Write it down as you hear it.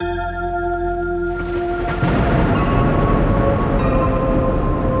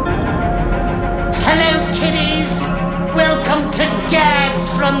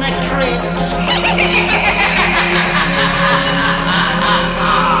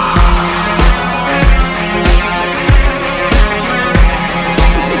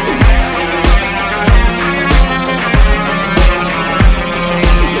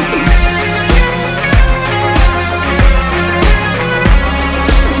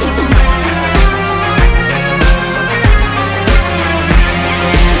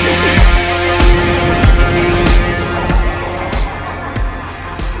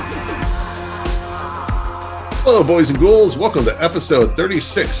Hello, boys and ghouls. Welcome to episode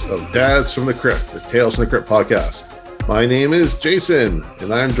 36 of Dads from the Crypt, a Tales from the Crypt podcast. My name is Jason,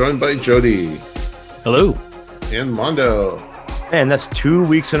 and I'm joined by Jody. Hello. And Mondo. Man, that's 2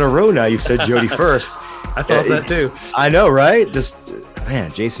 weeks in a row now you've said Jody first. I thought that too. I know, right?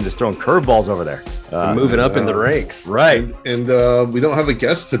 Jason just throwing curveballs over there. Moving up in the ranks. Right. And we don't have a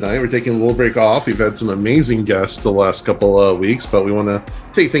guest tonight. We're taking a little break off. We've had some amazing guests the last couple of weeks, but we want to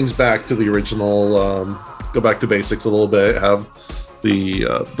take things back to the original, go back to basics a little bit, have the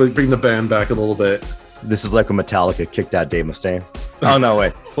bring the band back a little bit. This is like when Metallica kicked out Dave Mustaine. Oh, no,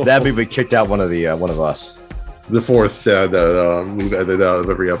 wait. That'd be we kicked out one of us. The fourth dad that we've edited out of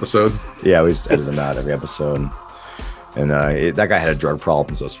every episode. Yeah, we just edited them out every episode. And that guy had a drug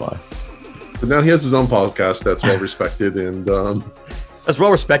problem, so it's fine. But now he has his own podcast that's well respected and that's well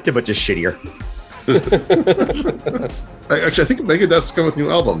respected, but just shittier. Actually, I think Megadeth's coming with a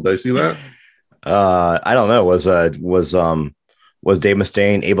new album. Did I see that? I don't know. Was Dave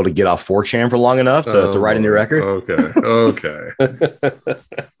Mustaine able to get off 4chan for long enough to write a new record? Okay.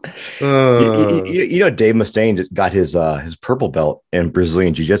 You know, Dave Mustaine just got his purple belt in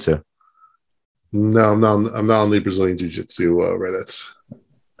Brazilian Jiu-Jitsu. No, I'm not on the Brazilian Jiu-Jitsu Reddits.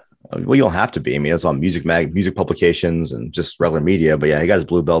 Well, you don't have to be. I mean, it's on music publications and just regular media. But yeah, he got his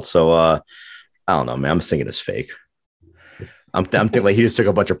blue belt. So I don't know, man. I'm just thinking it's fake. I'm thinking like he just took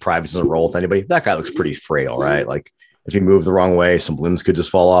a bunch of privates and roll with anybody. That guy looks pretty frail, right? Like if you move the wrong way, some limbs could just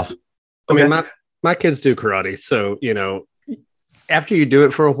fall off. Okay. I mean, my kids do karate. So, you know, after you do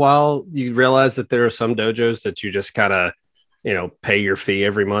it for a while, you realize that there are some dojos that you just kind of, you know, pay your fee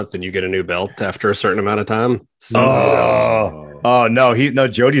every month and you get a new belt after a certain amount of time. So, no,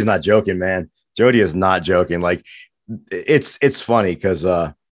 Jody's not joking, man. Jody is not joking. Like it's funny because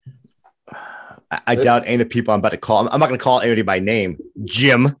I doubt any of the people I'm about to call. I'm not going to call anybody by name,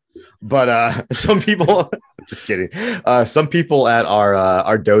 Jim, but some people. Just kidding. Some people at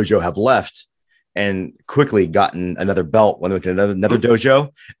our dojo have left and quickly gotten another belt when they went to another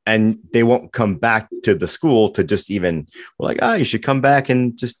dojo, and they won't come back to the school to just even. We're like, you should come back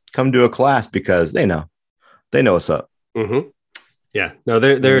and just come to a class because they know what's up. Mm-hmm. Yeah, no,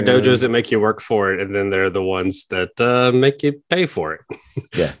 there are dojos that make you work for it, and then there are the ones that make you pay for it.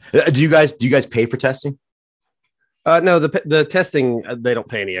 Yeah. Do you guys pay for testing? No, the testing they don't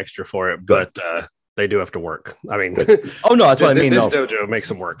pay any extra for it, but they do have to work. I mean, oh no, that's what I mean. This dojo makes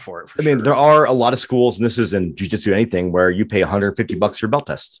them work for it. I mean, there are a lot of schools, and this is in jiu-jitsu, anything where you pay $150 for your belt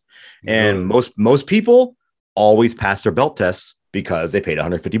test, and most people always pass their belt tests because they paid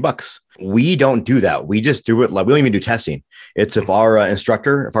 $150. We don't do that. We just do it like we don't even do testing. It's if our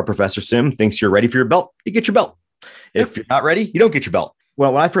instructor, if our Professor Sim thinks you're ready for your belt, you get your belt. If you're not ready, you don't get your belt.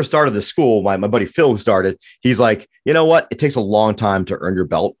 When I first started this school, my buddy Phil who started, he's like, you know what? It takes a long time to earn your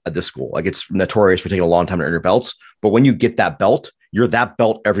belt at this school. Like it's notorious for taking a long time to earn your belts. But when you get that belt, you're that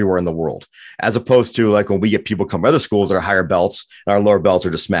belt everywhere in the world. As opposed to like when we get people come from other schools that are higher belts and our lower belts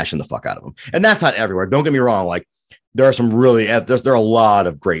are just smashing the fuck out of them. And that's not everywhere. Don't get me wrong. Like there are some really, there are a lot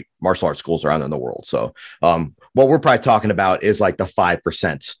of great martial arts schools around in the world. So what we're probably talking about is like the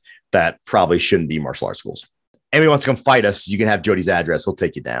 5% that probably shouldn't be martial arts schools. Anybody wants to come fight us, you can have Jody's address. We'll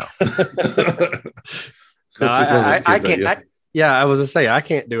take you down. I can't. I was going to say, I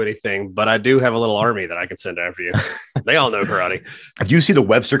can't do anything, but I do have a little army that I can send after you. They all know karate. If you see the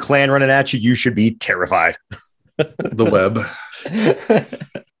Webster clan running at you, you should be terrified. The web.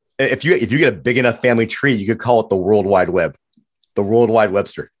 If you get a big enough family tree, you could call it the World Wide Web. The World Wide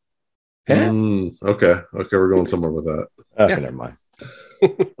Webster. Yeah. Okay, we're going somewhere with that. Okay, never mind.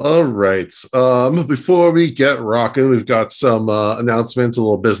 All right. Before we get rocking, we've got some announcements, a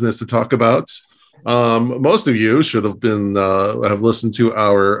little business to talk about. Most of you should have been have listened to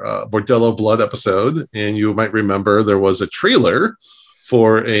our Bordello Blood episode, and you might remember there was a trailer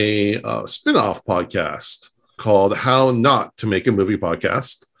for a spin-off podcast called How Not to Make a Movie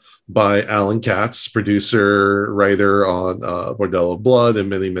Podcast by Alan Katz, producer, writer on Bordello Blood and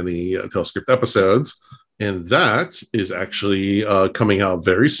many Telescript episodes. And that is actually coming out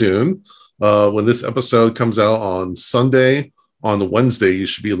very soon. When this episode comes out on Sunday, on Wednesday, you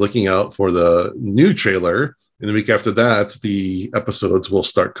should be looking out for the new trailer And the week after that, the episodes will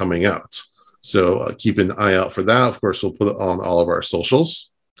start coming out. So keep an eye out for that. Of course, we'll put it on all of our socials.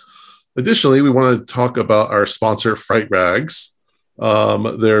 Additionally, we want to talk about our sponsor, Fright Rags.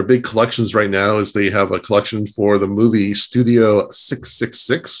 Their big collections right now is they have a collection for the movie Studio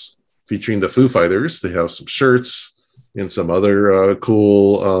 666 featuring the Foo Fighters. They have some shirts and some other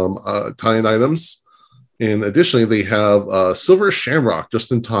cool tie-in items. And additionally, they have Silver Shamrock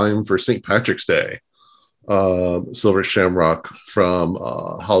just in time for St. Patrick's Day. Silver Shamrock from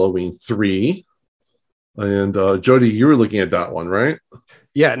Halloween 3. And Jody, you were looking at that one, right?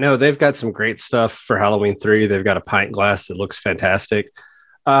 Yeah, no, they've got some great stuff for Halloween 3. They've got a pint glass that looks fantastic.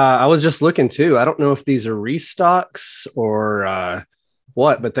 I was just looking too. I don't know if these are restocks or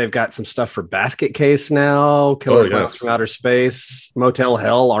what, but they've got some stuff for Basket Case now, Killer Clowns from Outer Space, Motel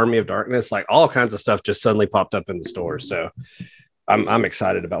Hell, Army of Darkness, like all kinds of stuff just suddenly popped up in the store. So I'm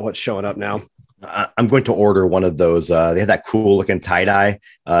excited about what's showing up now. I'm going to order one of those. They had that cool looking tie-dye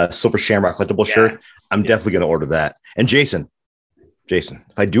Silver Shamrock collectible shirt. I'm definitely going to order that. And Jason, if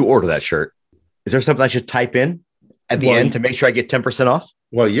I do order that shirt, is there something I should type in at the end to make sure I get 10% off?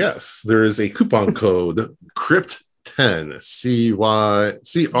 Well, yes, there is a coupon code CRYPT10,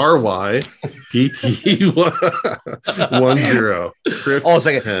 CRYPT10.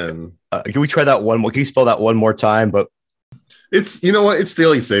 CRYPT10. Can we try that one more? Can you spell that one more time? But it's, you know what? It's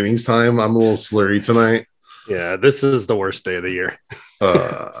daily savings time. I'm a little slurry tonight. Yeah, this is the worst day of the year.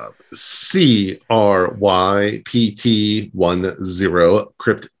 CRYPT10,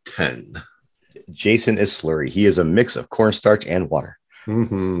 CRYPT10. Jason is slurry. He is a mix of cornstarch and water.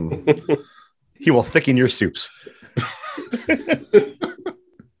 Mm-hmm. He will thicken your soups.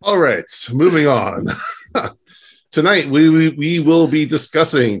 All right, moving on. Tonight, we will be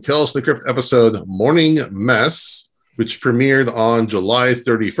discussing Tales from the Crypt episode Morning Mess, which premiered on July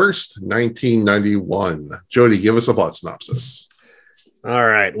 31st, 1991. Jody, give us a plot synopsis. All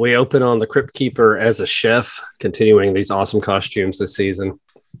right. We open on the Crypt Keeper as a chef, continuing these awesome costumes this season.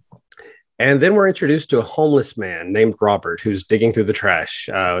 And then we're introduced to a homeless man named Robert, who's digging through the trash.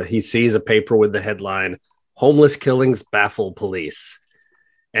 He sees a paper with the headline, "Homeless Killings Baffle Police."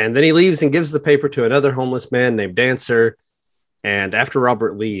 And then he leaves and gives the paper to another homeless man named Dancer. And after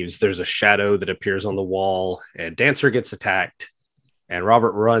Robert leaves, there's a shadow that appears on the wall, and Dancer gets attacked. And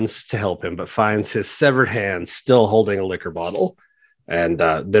Robert runs to help him, but finds his severed hand still holding a liquor bottle. And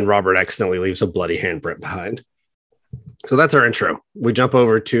then Robert accidentally leaves a bloody handprint behind. So that's our intro. We jump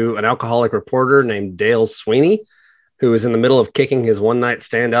over to an alcoholic reporter named Dale Sweeney, who is in the middle of kicking his one-night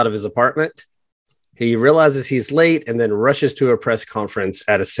stand out of his apartment. He realizes he's late and then rushes to a press conference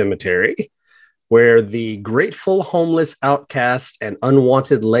at a cemetery where the Grateful Homeless Outcast and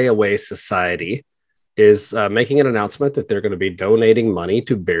Unwanted Layaway Society is making an announcement that they're going to be donating money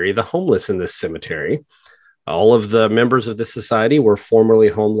to bury the homeless in this cemetery. All of the members of this society were formerly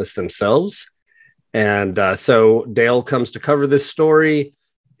homeless themselves. And so Dale comes to cover this story.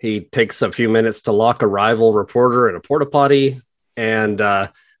 He takes a few minutes to lock a rival reporter in a porta potty. And then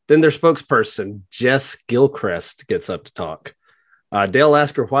their spokesperson, Jess Gilchrist, gets up to talk. Dale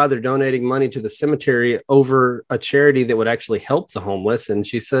asks her why they're donating money to the cemetery over a charity that would actually help the homeless. And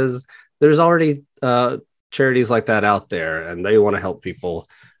she says there's already charities like that out there, and they want to help people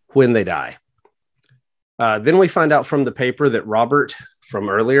when they die. Then we find out from the paper that Robert from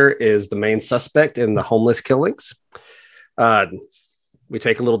earlier is the main suspect in the homeless killings. We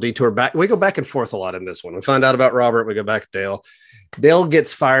take a little detour back. We go back and forth a lot in this one. We find out about Robert. We go back to Dale. Dale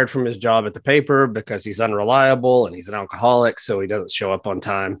gets fired from his job at the paper because he's unreliable and he's an alcoholic, so he doesn't show up on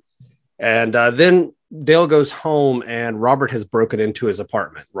time. And then Dale goes home and Robert has broken into his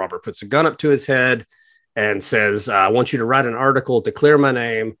apartment. Robert puts a gun up to his head and says, "I want you to write an article to clear my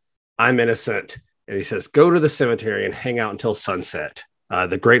name. I'm innocent." And he says, "Go to the cemetery and hang out until sunset.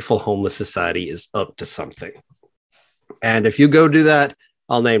 The Grateful Homeless Society is up to something. And if you go do that,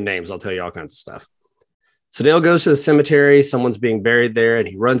 I'll name names. I'll tell you all kinds of stuff." So Dale goes to the cemetery. Someone's being buried there, and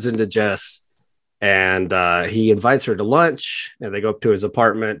he runs into Jess, and he invites her to lunch, and they go up to his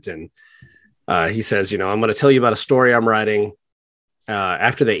apartment, and he says, "I'm going to tell you about a story I'm writing."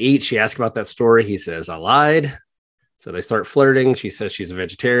 After they eat, she asks about that story. He says, "I lied." So they start flirting. She says she's a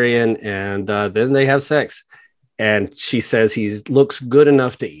vegetarian, and then they have sex. And she says he looks good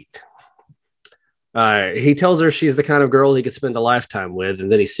enough to eat. He tells her she's the kind of girl he could spend a lifetime with,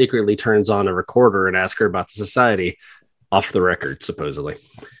 and then he secretly turns on a recorder and asks her about the society off the record, supposedly.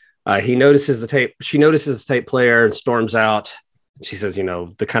 He notices the tape. She notices the tape player and storms out. She says,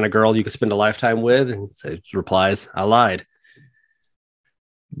 "The kind of girl you could spend a lifetime with," and replies, "I lied."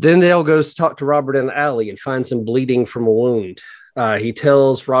 Then Dale goes to talk to Robert in the alley and finds him bleeding from a wound. He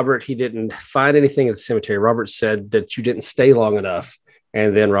tells Robert he didn't find anything at the cemetery. Robert said that you didn't stay long enough.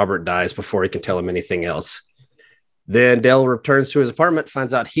 And then Robert dies before he can tell him anything else. Then Dale returns to his apartment,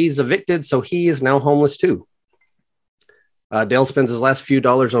 finds out he's evicted, so he is now homeless too. Dale spends his last few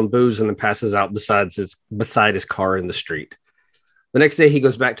dollars on booze and then passes out beside his car in the street. The next day, he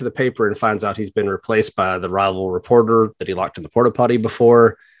goes back to the paper and finds out he's been replaced by the rival reporter that he locked in the porta potty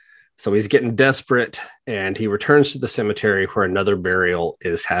before. So he's getting desperate, and he returns to the cemetery where another burial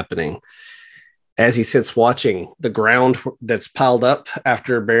is happening. As he sits watching, the ground that's piled up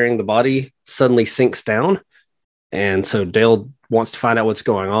after burying the body suddenly sinks down. And so Dale wants to find out what's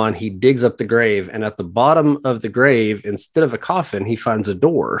going on. He digs up the grave, and at the bottom of the grave, instead of a coffin, he finds a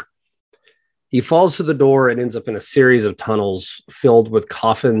door. He falls to the door and ends up in a series of tunnels filled with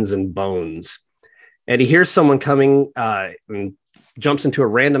coffins and bones. And he hears someone coming and jumps into a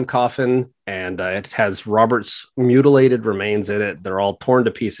random coffin, and it has Robert's mutilated remains in it. They're all torn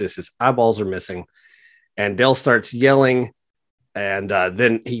to pieces. His eyeballs are missing. And Dale starts yelling. And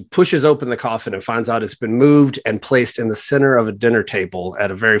then he pushes open the coffin and finds out it's been moved and placed in the center of a dinner table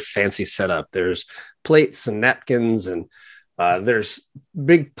at a very fancy setup. There's plates and napkins, and there's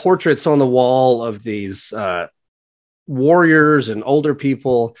big portraits on the wall of these warriors and older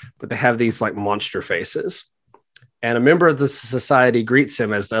people, but they have these like monster faces. And a member of the society greets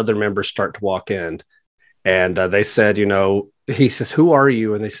him as the other members start to walk in. And they said, he says, "Who are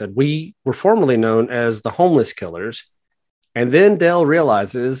you?" And they said, "We were formerly known as the Homeless Killers." And then Dale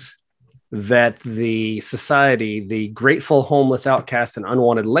realizes that the society, the Grateful Homeless Outcast and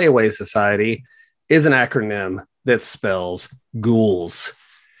Unwanted Layaway Society, is an acronym that spells ghouls.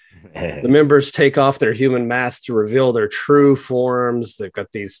 The members take off their human masks to reveal their true forms. They've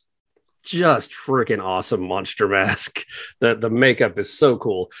got these just freaking awesome monster masks. The makeup is so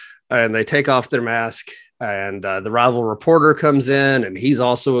cool. And they take off their mask, and the rival reporter comes in, and he's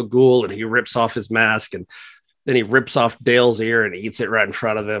also a ghoul, and he rips off his mask, and then he rips off Dale's ear and eats it right in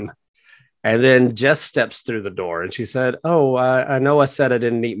front of him. And then Jess steps through the door, and she said, "Oh, I know I said I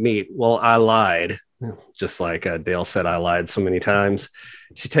didn't eat meat. Well, I lied." Just like Dale said, I lied so many times.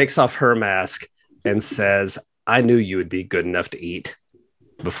 She takes off her mask and says, "I knew you would be good enough to eat,"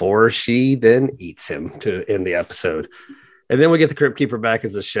 before she then eats him to end the episode. And then we get the Crypt Keeper back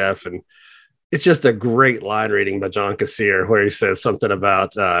as a chef. And it's just a great line reading by John Kassir, where he says something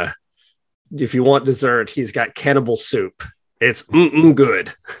about, if you want dessert, he's got cannibal soup. It's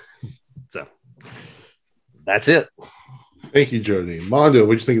good. So that's it. Thank you, Jody. Mondo,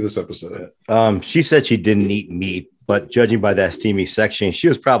 what'd you think of this episode? She said she didn't eat meat, but judging by that steamy section, she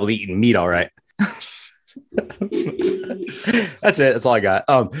was probably eating meat all right. That's it. That's all I got.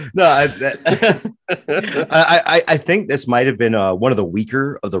 I think this might have been one of the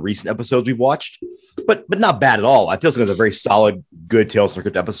weaker of the recent episodes we've watched, but not bad at all. I feel like it was a very solid, good Tales from the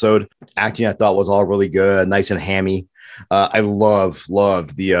Crypt episode. Acting, I thought, was all really good, nice and hammy. I loved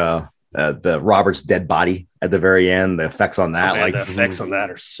the Robert's dead body at the very end. The effects on that, the effects on that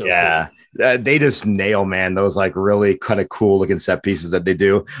are so cool. They just nail, man, those like really kind of cool looking set pieces that they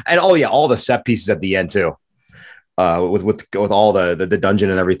do. And all the set pieces at the end too, with all the dungeon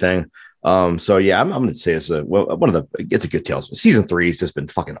and everything. So yeah, I'm gonna say it's it's a good Tales. Season 3 has just been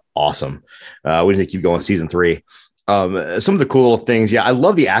fucking awesome. We need to keep going. Season 3. Some of the cool little things. Yeah, I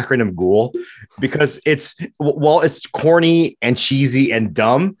love the acronym ghoul because it's corny and cheesy and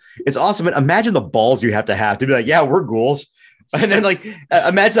dumb. It's awesome. And imagine the balls you have to be like, yeah, we're ghouls. And then like,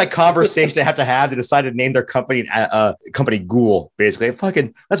 imagine that conversation they have to decide to name their company, Ghoul, basically.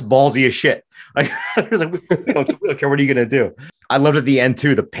 That's ballsy as shit. Like, we don't care. What are you going to do? I loved at the end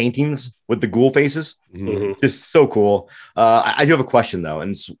too, the paintings with the ghoul faces. Mm-hmm. Just so cool. I do have a question though.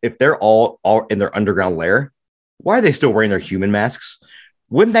 And if they're all in their underground lair, why are they still wearing their human masks?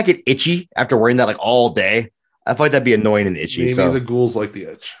 Wouldn't that get itchy after wearing that like all day? I feel like that'd be annoying and itchy. Maybe the ghouls like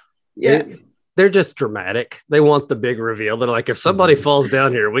the itch. Yeah. They're just dramatic. They want the big reveal. They're like, if somebody falls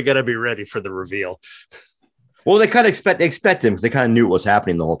down here, we got to be ready for the reveal. Well, they kind of expect him because they kind of knew what was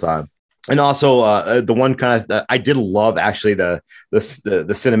happening the whole time. And also the one kind of I did love actually the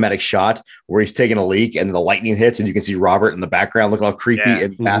cinematic shot where he's taking a leak and the lightning hits and you can see Robert in the background looking all creepy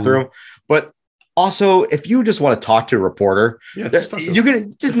in the bathroom. But also, if you just want to talk to a reporter, you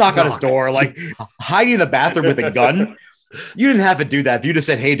can just knock on his door, like hiding in the bathroom with a gun. You didn't have to do that. If you just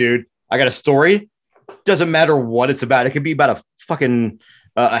said, "Hey, dude, I got a story." Doesn't matter what it's about. It could be about a fucking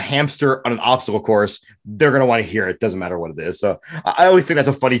a hamster on an obstacle course. They're gonna want to hear it. Doesn't matter what it is. So I always think that's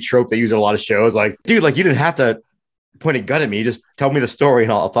a funny trope they use in a lot of shows. Like, dude, like you didn't have to point a gun at me. Just tell me the story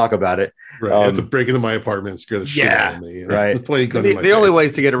and I'll talk about it. Right. I have to break into my apartment and scare the shit out of me. Right. Play a gun in my The only face.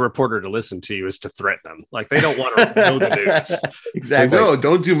 ways to get a reporter to listen to you is to threaten them. Like they don't want to know the news. Exactly. No,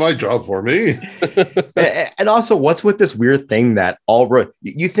 don't do my job for me. And also, what's with this weird thing that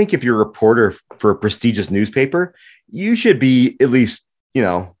you think if you're a reporter for a prestigious newspaper, you should be at least,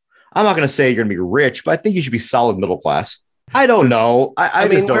 I'm not going to say you're going to be rich, but I think you should be solid middle class. I don't know. I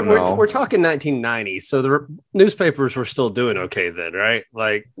mean, just don't know. We're talking 1990, so the newspapers were still doing okay then, right?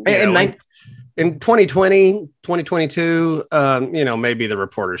 Like in 2020, 2022, maybe the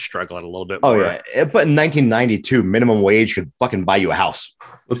reporters struggling a little bit more. Oh, yeah. But in 1992, minimum wage could fucking buy you a house.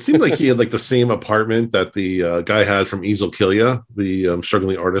 It seemed like he had like the same apartment that the guy had from Easel Kill Ya, the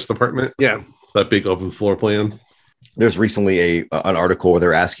struggling artist apartment. Yeah. That big open floor plan. There's recently an article where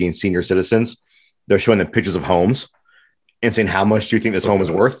they're asking senior citizens, they're showing them pictures of homes and saying, how much do you think this home is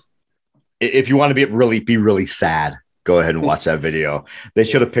worth? If you want to be really sad, go ahead and watch that video. They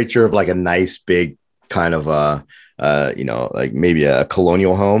showed a picture of like a nice big kind of like maybe a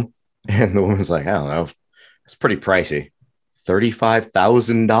colonial home, and the woman was like, I don't know, it's pretty pricey,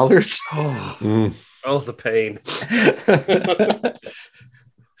 $35,000. Oh, the pain.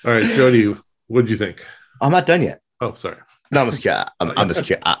 All right, Jody, what do you think? I'm not done yet. Oh, sorry. No, I'm just kidding. I'm just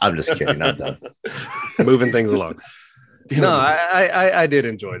kidding. I'm just kidding. Not done. Moving things along. No, I did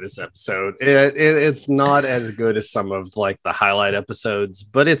enjoy this episode. It's not as good as some of like the highlight episodes,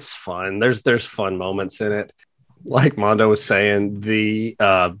 but it's fun. There's fun moments in it. Like Mondo was saying, the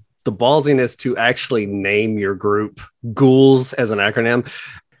ballsiness to actually name your group Ghouls as an acronym.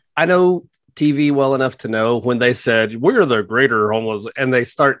 I know TV well enough to know when they said we're the Greater Homeless and they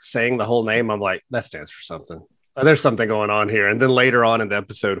start saying the whole name, I'm like, that stands for something. There's something going on here. And then later on in the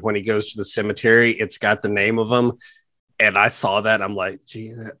episode, when he goes to the cemetery, it's got the name of them. And I saw that. I'm like,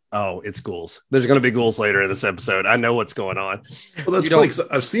 gee, it's ghouls. There's going to be ghouls later in this episode. I know what's going on. Well, that's funny, 'cause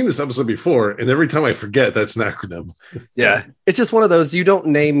I've seen this episode before, and every time I forget, that's an acronym. Yeah. It's just one of those, you don't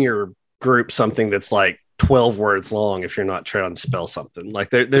name your group something that's like 12 words long if you're not trying to spell something. Like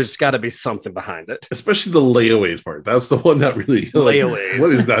there's got to be something behind it. Especially the layaways part. That's the one that really... Layaways.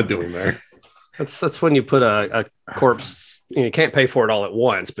 What is that doing there? That's when you put a corpse, you can't pay for it all at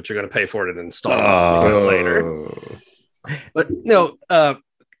once, but you're going to pay for it in installments later. But no, so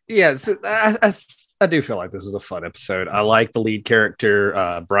I do feel like this is a fun episode. I like the lead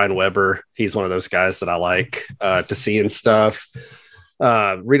character, Brian Weber. He's one of those guys that I like to see and stuff.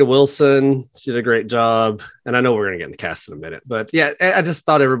 Rita Wilson, she did a great job. And I know we're going to get in the cast in a minute, but yeah, I just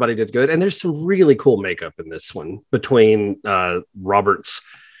thought everybody did good. And there's some really cool makeup in this one between Robert's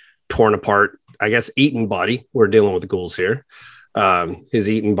torn apart, I guess, eaten body. We're dealing with the ghouls here. His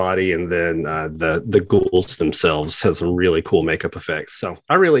eaten body, and then the ghouls themselves has some really cool makeup effects. So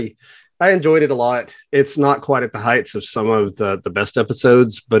I enjoyed it a lot. It's not quite at the heights of some of the best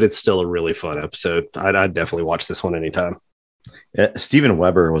episodes, but it's still a really fun episode. I'd definitely watch this one anytime. Steven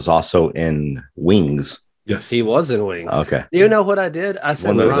Weber was also in Wings. Yes, he was in Wings. Okay. You know what I did? I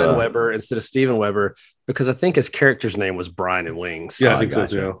said Brian those, Weber instead of Steven Weber because I think his character's name was Brian in Wings. Yeah, I think so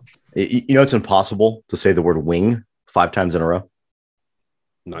too. It's impossible to say the word wing 5 times in a row.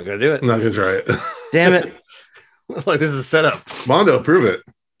 I'm not gonna do it. I'm not gonna try it. Damn it! Like this is a setup. Mondo, prove it.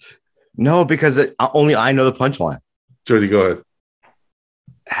 No, because only I know the punchline. Jody, go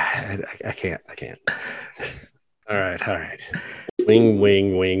ahead. I can't. All right. Wing,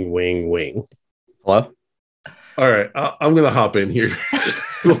 wing, wing, wing, wing. Hello? All right. I'm going to hop in here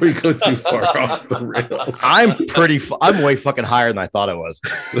before we go too far off the rails. I'm way fucking higher than I thought I was.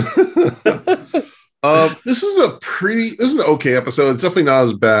 This is an okay episode. It's definitely not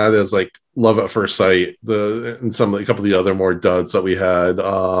as bad as like Love at First Sight, and a couple of the other more duds that we had.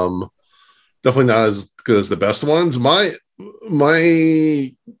 Definitely not as good as the best ones. My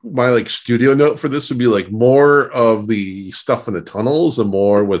like studio note for this would be like more of the stuff in the tunnels and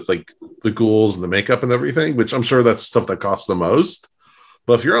more with like the ghouls and the makeup and everything, which I'm sure that's stuff that costs the most.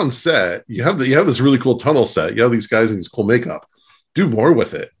 But if you're on set, you have this really cool tunnel set. You have these guys in these cool makeup. Do more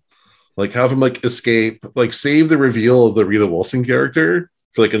with it. Like have them like escape, like save the reveal of the Rita Wilson character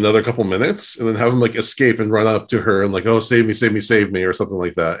for like another couple minutes, and then have him like escape and run up to her and like, oh, save me, save me, save me, or something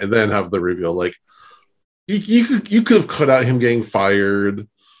like that, and then have the reveal. Like you could have cut out him getting fired,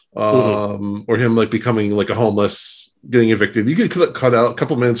 or him like becoming like a homeless, getting evicted. You could cut out a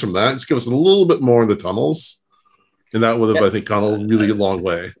couple minutes from that. Just give us a little bit more in the tunnels, and that would have, I think, gone a really long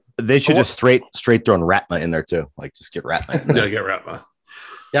way. They should just straight thrown Ratma in there too. Like just get Ratma. Yeah, get Ratma.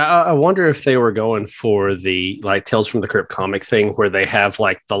 Yeah, I wonder if they were going for the like Tales from the Crypt comic thing where they have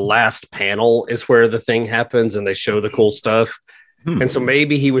like the last panel is where the thing happens and they show the cool stuff. And so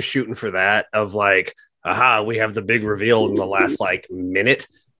maybe he was shooting for that of like, aha, we have the big reveal in the last like minute.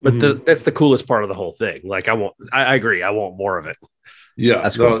 But that's the coolest part of the whole thing. Like I agree. I want more of it. Yeah,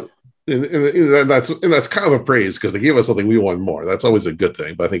 that's cool. And that's kind of a praise because they gave us something we want more. That's always a good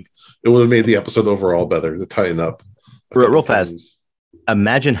thing. But I think it would have made the episode overall better to tighten up. Real fast.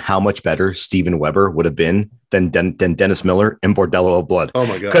 Imagine how much better Steven Weber would have been than Dennis Miller in Bordello of Blood. Oh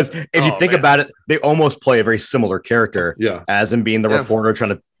my god! Because if you think about it, they almost play a very similar character. Yeah, as in being the reporter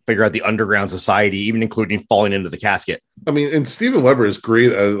trying to figure out the underground society, even including falling into the casket. I mean, and Steven Weber is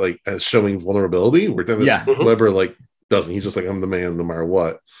great as showing vulnerability, where Dennis Weber like doesn't. He's just like, I'm the man no matter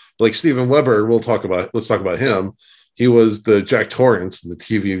what. Like Steven Weber, let's talk about him. He was the Jack Torrance in the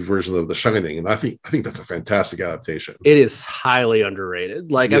TV version of The Shining, and I think that's a fantastic adaptation. It is highly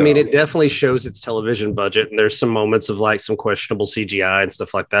underrated. Like, I mean, it definitely shows its television budget, and there's some moments of like some questionable CGI and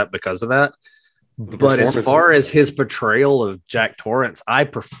stuff like that because of that. But as far as his portrayal of Jack Torrance, I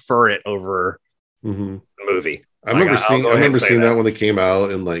prefer it over the movie. I remember seeing that when it came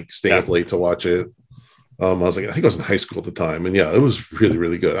out and like staying up late to watch it. I was like, I think I was in high school at the time, and it was really,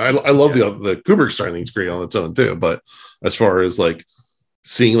 really good. I love the Kubrick Shining's great on its own too, but as far as like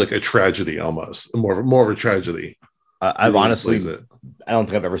seeing like a tragedy, almost more of a tragedy. I've honestly, I don't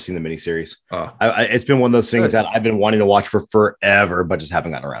think I've ever seen the miniseries. It's been one of those things that I've been wanting to watch for forever, but just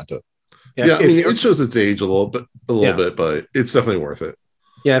haven't gotten around to it. Yeah, I mean, it shows its age a little bit, but it's definitely worth it.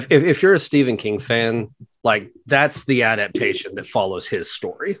 Yeah, if you're a Stephen King fan, like that's the adaptation that follows his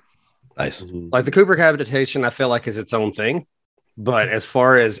story. Nice. Like the Kubrick adaptation, I feel like is its own thing. But as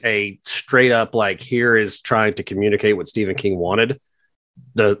far as a straight up, like here is trying to communicate what Stephen King wanted,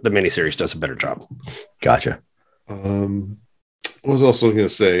 the miniseries does a better job. Gotcha. What was I also going to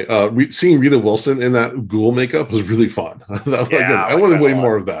say? Seeing Rita Wilson in that ghoul makeup was really fun. I wanted way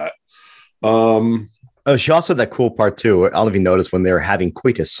more of that. She also had that cool part too. I don't know if you noticed when they were having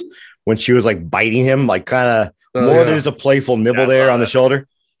coitus, when she was like biting him, like kind of more than just a playful nibble there on the shoulder.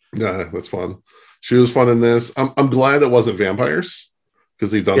 Yeah, that's fun. She was fun in this. I'm glad it wasn't vampires because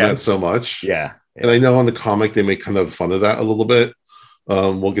they've done that so much. Yeah. And I know on the comic they make kind of fun of that a little bit.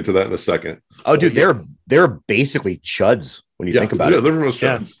 We'll get to that in a second. Oh, dude, they're basically chuds when you think about it. Yeah, they're almost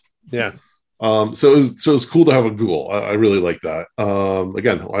chuds. Yeah. So it was cool to have a ghoul. I really like that.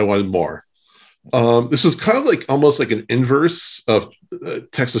 Again, I wanted more. This is kind of like almost like an inverse of the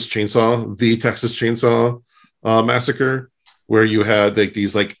Texas Chainsaw Massacre, where you had like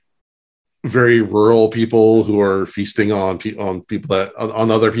these like very rural people who are feasting on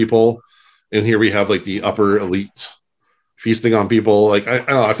other people, and here we have like the upper elite feasting on people. Like I don't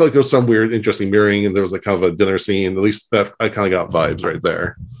know, I feel like there was some weird, interesting mirroring, and there was like kind of a dinner scene. At least that I kind of got vibes right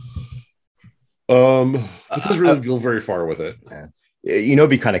there. It doesn't really go very far with it. Yeah. It'd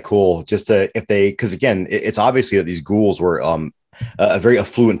be kind of cool just to because again, it's obviously that these ghouls were a very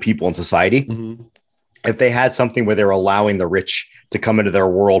affluent people in society. Mm-hmm. If they had something where they were allowing the rich to come into their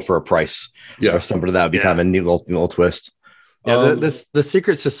world for a price, or something, that would be kind of a neat little twist. Yeah, the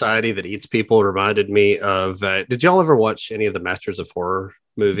secret society that eats people reminded me of. Did y'all ever watch any of the Masters of Horror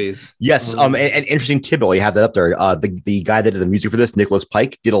movies? Yes. And interesting tidbit. You have that up there. The guy that did the music for this, Nicholas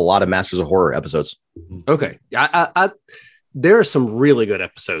Pike, did a lot of Masters of Horror episodes. Okay, there are some really good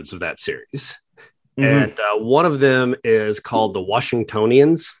episodes of that series, and one of them is called The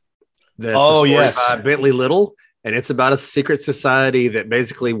Washingtonians. That's a story by Bentley Little, and it's about a secret society that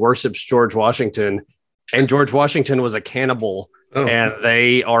basically worships George Washington, and George Washington was a cannibal, and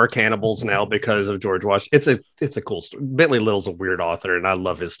they are cannibals now because of George Washington. It's a cool story. Bentley Little's a weird author, and I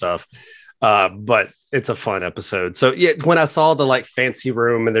love his stuff, but it's a fun episode. So yeah, when I saw the like fancy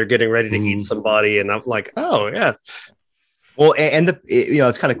room and they're getting ready to eat somebody, and I'm like, oh yeah. Well, and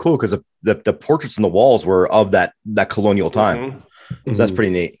it's kind of cool because the portraits on the walls were of that colonial time, so that's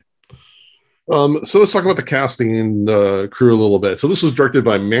pretty neat. So let's talk about the casting and the crew a little bit. So this was directed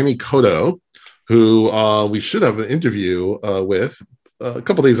by Manny Coto, who we should have an interview with a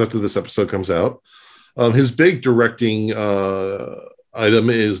couple days after this episode comes out. His big directing item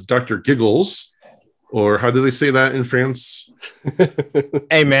is Dr. Giggles, or how do they say that in France?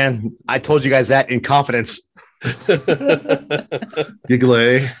 Hey, man, I told you guys that in confidence.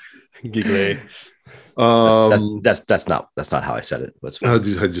 Giggle. That's not how I said it. But how'd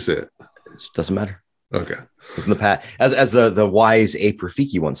you say it? It doesn't matter. Okay. It's in the past, as the wise ape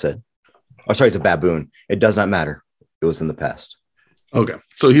Rafiki once said. Oh, sorry, it's a baboon. It does not matter. It was in the past. Okay.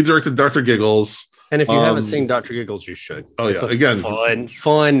 So he directed Dr. Giggles. And if you haven't seen Dr. Giggles, you should. Oh, it's again, fun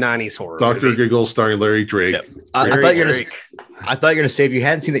 90s horror. Dr. movie. Giggles starring Larry Drake. Yep. I thought you were gonna say if you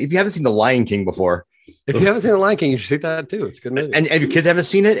haven't seen The Lion King before. If you haven't seen The Lion King, you should see that too. It's a good movie. And if your kids haven't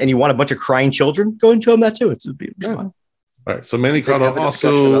seen it and you want a bunch of crying children, go and show them that too. It's fun. All right. So Manny We have Cotta a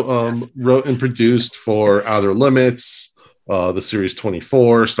discussion about also wrote and produced for Outer Limits, the series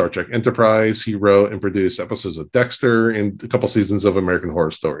 24, Star Trek Enterprise. He wrote and produced episodes of Dexter and a couple seasons of American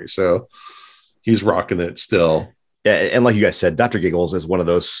Horror Story. So he's rocking it still. Yeah, and like you guys said, Dr. Giggles is one of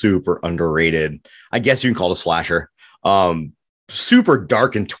those super underrated, I guess you can call it a slasher. Super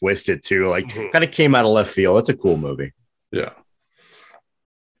dark and twisted too. Like kind of came out of left field. It's a cool movie. Yeah.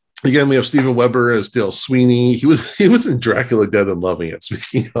 Again, we have Steven Weber as Dale Sweeney. He was in Dracula Dead and Loving It.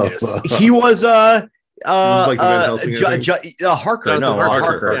 Speaking of, He was like the Van Helsing, Harker. Jonathan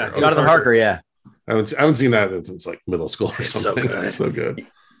Harker. Yeah. Jonathan Harker. Yeah. I haven't seen that since like middle school or It's something. so good. It's so good.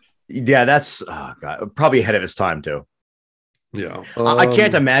 Yeah, that's probably ahead of his time too. Yeah. I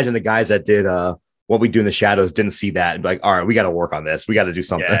can't imagine the guys that did What We Do in the Shadows didn't see that and be like, all right, we got to work on this. We got to do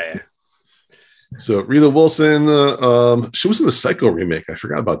something. Yeah. So Rita Wilson, she was in the Psycho remake. I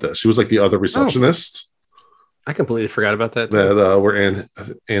forgot about this. She was like the other receptionist I completely forgot about that. that where Anne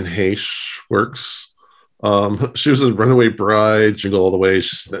Heche works. She was in Runaway Bride, Jingle All the Way.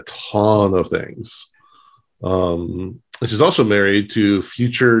 She's in a ton of things. And she's also married to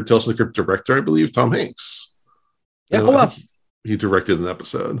future Tales from the Crypt director, I believe, Tom Hanks. Yeah, he directed an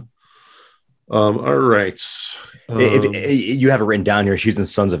episode. All right. If you have it written down here, she's in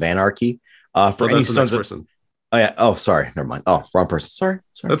Sons of Anarchy. For any Sons of person. Oh yeah. Oh, sorry. Never mind. Oh, wrong person. Sorry.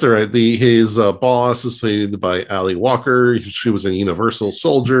 That's all right. His boss is played by Ali Walker. She was in Universal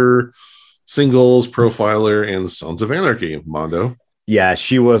Soldier, Singles, Profiler, and Sons of Anarchy. Mondo. Yeah,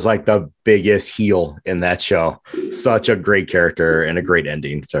 she was like the biggest heel in that show. Such a great character and a great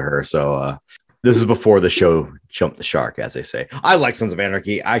ending to her. So this is before the show jumped the shark, as they say. I like Sons of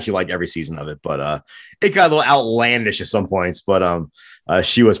Anarchy. I actually like every season of it, but it got a little outlandish at some points. But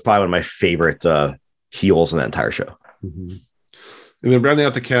she was probably one of my favorite heels in that entire show. Mm-hmm. And then rounding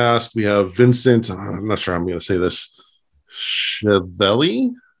out the cast, we have Vincent. I'm not sure I'm going to say this.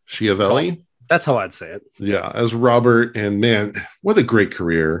 Schiavelli. That's how I'd say it. Yeah, as Robert. And man, what a great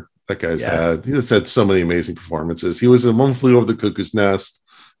career that guy's had. He's had so many amazing performances. He was in One Flew Over the Cuckoo's Nest,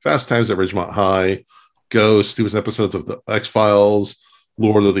 Fast Times at Ridgemont High, Ghost. He was in episodes of the X-Files,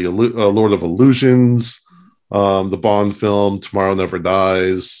 Lord of Illusions, the Bond film, Tomorrow Never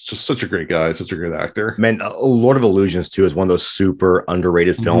Dies. Just such a great guy, such a great actor. Man, Lord of Illusions too is one of those super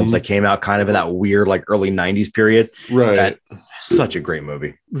underrated films that came out kind of in that weird like early 90s period. Right. Such a great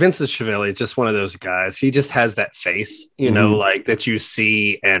movie. Vincent Schiavelli is just one of those guys. He just has that face, you know, like that you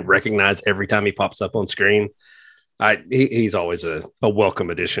see and recognize every time he pops up on screen. He's always a welcome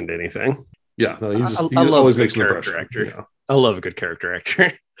addition to anything. Yeah, no, he I love always a good makes an character impression. actor. Yeah. I love a good character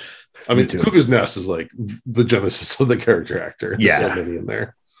actor. I mean, Cuckoo's Nest is like the genesis of the character actor. There's so many in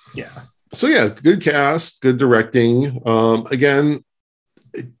there. Yeah. So yeah, good cast, good directing. Again,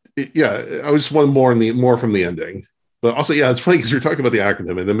 I just want more from the ending. But also, yeah, it's funny because you're talking about the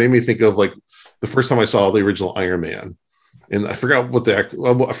acronym, and it made me think of like the first time I saw the original Iron Man, and I forgot what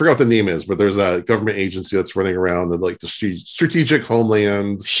the name is, but there's a government agency that's running around and like the Strategic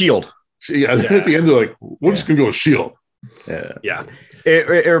Homeland Shield. Yeah, at the end they're like, we're just gonna go with Shield. Yeah.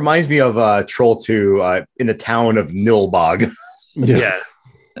 It reminds me of Troll 2 in the town of Nilbog. Yeah.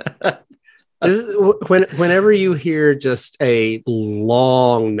 Whenever you hear just a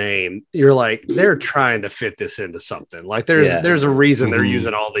long name, you're like, they're trying to fit this into something. Like there's a reason they're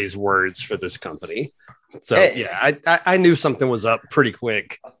using all these words for this company. So I knew something was up pretty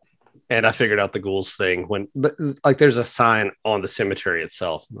quick, and I figured out the ghouls thing when like there's a sign on the cemetery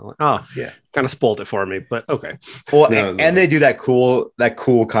itself. I'm like, oh yeah, kind of spoiled it for me, but okay. Well, and they do that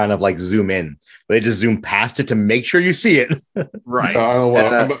cool kind of like zoom in. They just zoom past it to make sure you see it. Right.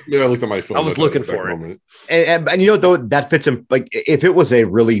 Maybe I looked at my phone. I was looking for it. And you know, though, that fits in. Like, if it was a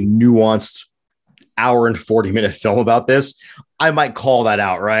really nuanced hour and 40-minute film about this, I might call that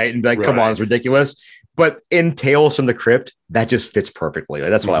out, right? And be like, come on, it's ridiculous. But in Tales from the Crypt, that just fits perfectly. Like,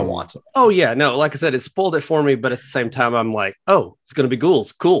 that's what I want. Oh yeah, no, like I said, it spoiled it for me, but at the same time, I'm like, oh, it's gonna be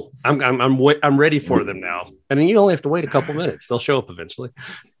ghouls. Cool. I'm ready for them now. And then you only have to wait a couple minutes. They'll show up eventually.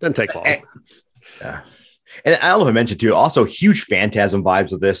 Doesn't take long. Yeah. And I don't know if I mentioned too, also huge Phantasm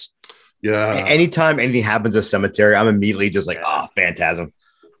vibes with this. Yeah. Anytime anything happens at Cemetery, I'm immediately just like, Phantasm.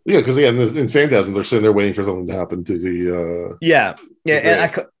 Yeah, because in Phantasm, they're sitting there waiting for something to happen to the.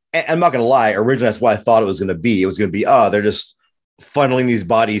 And I'm not gonna lie. Originally, that's what I thought it was gonna be. It was gonna be, they're just funneling these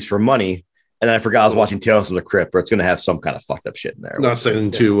bodies for money. And then I forgot I was watching Tales from the Crypt, where it's gonna have some kind of fucked up shit in there.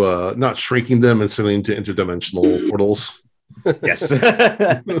 Not shrinking them and sending to interdimensional portals. Yes.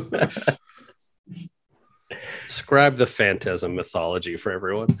 Describe the Phantasm mythology for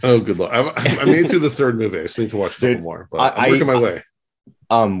everyone. Oh, good luck. I made it through the third movie. I still need to watch a couple more, but I'm working my way.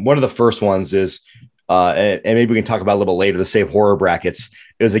 One of the first ones is and maybe we can talk about it a little later, the save horror brackets.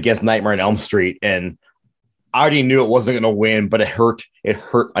 It was against Nightmare on Elm Street, and I already knew it wasn't going to win, but it hurt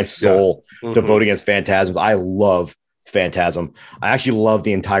my soul to vote against Phantasm. I love Phantasm. I actually love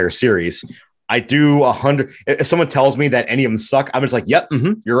the entire series. I do 100. If someone tells me that any of them suck, I'm just like, yep,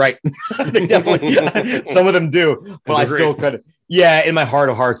 you're right. They definitely, some of them do, but I still kind of, in my heart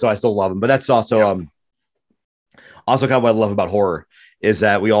of hearts, so I still love them. But that's also, also kind of what I love about horror is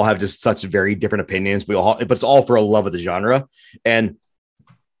that we all have just such very different opinions. But it's all for a love of the genre. And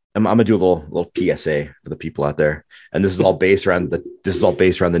I'm gonna do a little PSA for the people out there, and this is all based around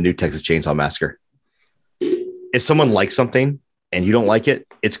the new Texas Chainsaw Massacre. If someone likes something and you don't like it,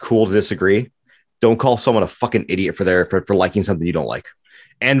 it's cool to disagree. Don't call someone a fucking idiot for liking something you don't like,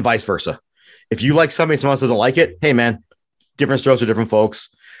 and vice versa. If you like something, someone else doesn't like it. Hey man, different strokes for different folks.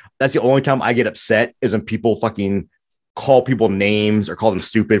 That's the only time I get upset is when people fucking call people names or call them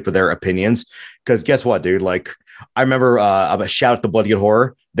stupid for their opinions. Because guess what, dude? Like I remember a shout out to Bloody Good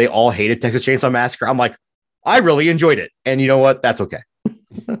Horror. They all hated Texas Chainsaw Massacre. I'm like, I really enjoyed it, and you know what? That's okay.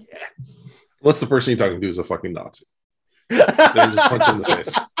 What's the person you're talking to is a fucking Nazi? They just punch in the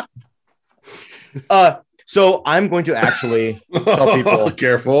face. So I'm going to actually tell people,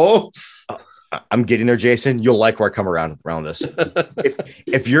 careful. I'm getting there, Jason. You'll like where I come around this.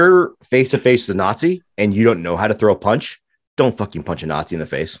 If you're face to face with a Nazi and you don't know how to throw a punch, don't fucking punch a Nazi in the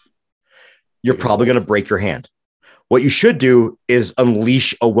face. You're probably going to break your hand. What you should do is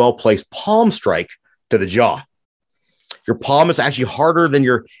unleash a well-placed palm strike to the jaw. Your palm is actually harder than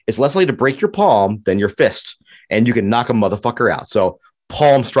it's less likely to break your palm than your fist, and you can knock a motherfucker out. So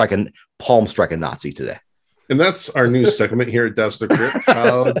palm strike a Nazi today. And that's our new segment here at Deaths to the Crypt: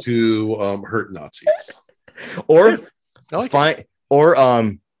 how to hurt Nazis. Or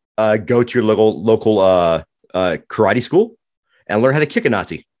go to your local karate school and learn how to kick a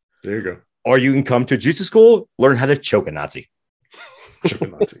Nazi. There you go. Or you can come to jiu-jitsu school, learn how to choke a Nazi. Choke a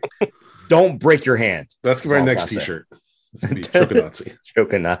Nazi. Don't break your hand. That's our next T-shirt. It's gonna be choke a Nazi.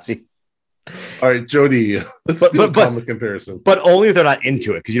 Choke a Nazi. All right, Jody. Let's do a comic comparison. But only if they're not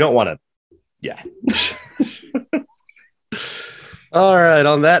into it, because you don't want to. Yeah. All right.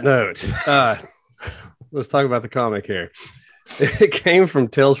 On that note, let's talk about the comic here. It came from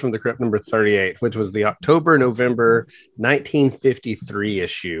Tales from the Crypt number 38, which was the October-November 1953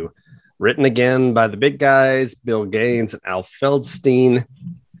 issue. Written again by the big guys, Bill Gaines and Al Feldstein.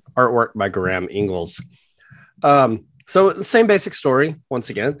 Artwork by Graham Ingalls. So the same basic story, once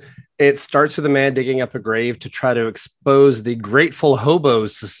again. It starts with a man digging up a grave to try to expose the Grateful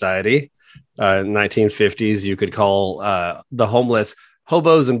Hobos Society. 1950s, you could call the homeless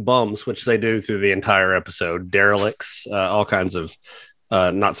hobos and bums, which they do through the entire episode. Derelicts, all kinds of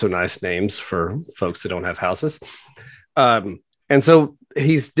not so nice names for folks that don't have houses. And so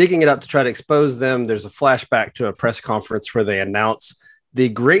he's digging it up to try to expose them. There's a flashback to a press conference where they announce the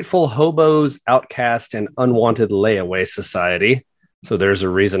Grateful Hobos, Outcast, and Unwanted Layaway Society. So there's a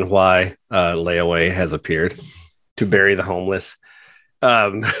reason why Layaway has appeared to bury the homeless.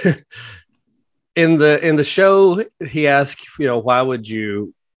 In the show, he asked, why would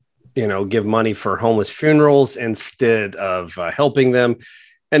you, give money for homeless funerals instead of helping them?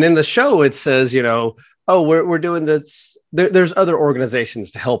 And in the show, it says, we're doing this. There's other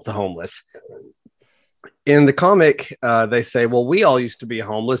organizations to help the homeless. In the comic, they say, well, we all used to be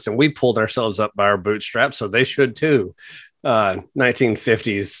homeless and we pulled ourselves up by our bootstraps, so they should too.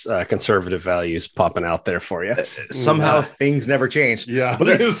 1950s conservative values popping out there for you. Somehow things never changed. Yeah.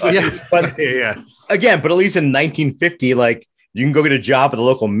 But again, but at least in 1950, like you can go get a job at the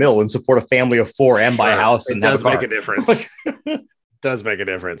local mill and support a family of four and buy a house and have a car. Make a difference. Does make a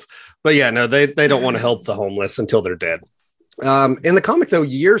difference. But yeah, no, they don't want to help the homeless until they're dead. In the comic, though,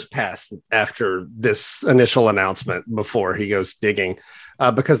 years pass after this initial announcement before he goes digging,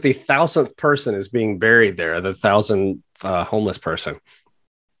 because the 1,000th person is being buried there, the 1,000th homeless person.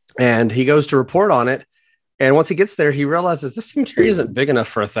 And he goes to report on it. And once he gets there, he realizes this cemetery isn't big enough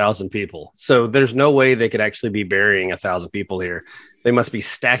for 1,000 people. So there's no way they could actually be burying 1,000 people here. They must be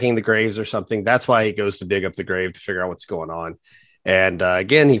stacking the graves or something. That's why he goes to dig up the grave to figure out what's going on. And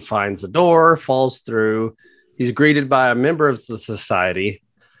again, he finds the door, falls through. He's greeted by a member of the society,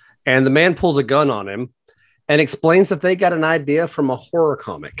 and the man pulls a gun on him and explains that they got an idea from a horror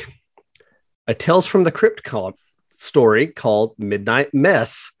comic, a Tales from the Crypt story called Midnight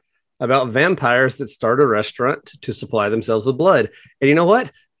Mess, about vampires that start a restaurant to supply themselves with blood. And you know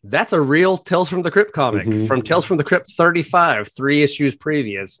what? That's a real Tales from the Crypt comic from Tales from the Crypt 35, 3 issues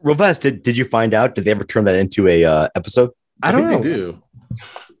previous. Robust, did you find out? Did they ever turn that into a episode? I don't know. They do.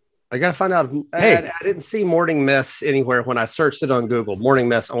 I gotta find out. I didn't see Morning Mess anywhere when I searched it on Google. Morning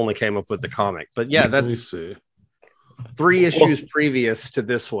Mess only came up with the comic, but yeah, Let me that's see. 3 issues previous to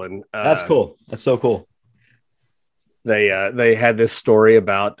this one. That's cool. That's so cool. They had this story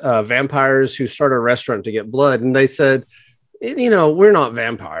about vampires who start a restaurant to get blood, and they said, we're not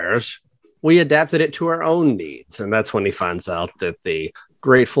vampires. We adapted it to our own needs, and that's when he finds out that the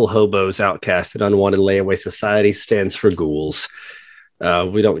Grateful Hobos Outcast and Unwanted Layaway Society stands for ghouls.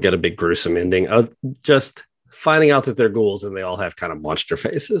 We don't get a big gruesome ending of just finding out that they're ghouls and they all have kind of monster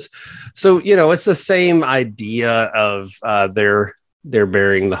faces. So, it's the same idea of they're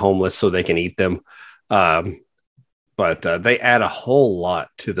burying the homeless so they can eat them. But they add a whole lot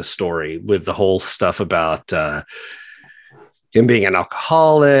to the story with the whole stuff about him being an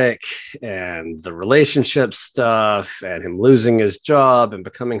alcoholic and the relationship stuff and him losing his job and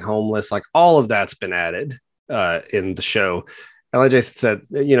becoming homeless. Like all of that's been added in the show. And like Jason said,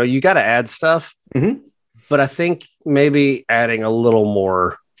 you got to add stuff, but I think maybe adding a little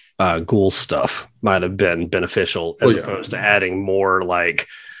more ghoul stuff might have been beneficial as opposed to adding more like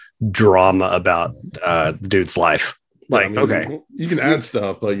drama about dude's life. Like, okay, you can add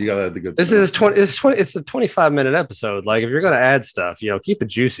stuff, but you gotta add the good this stuff. It's a 25-minute episode. Like, if you're gonna add stuff, keep it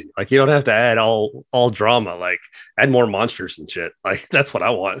juicy. Like, you don't have to add all drama. Like, add more monsters and shit. Like, that's what I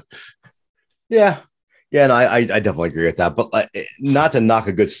want. Yeah. And I definitely agree with that. But not to knock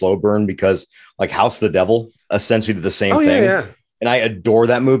a good slow burn, because like House of the Devil essentially did the same thing. Yeah. And I adore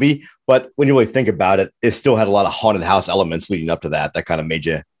that movie. But when you really think about it, it still had a lot of haunted house elements leading up to that. That kind of made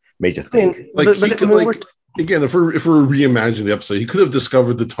you think. Again, if we're reimagining the episode, he could have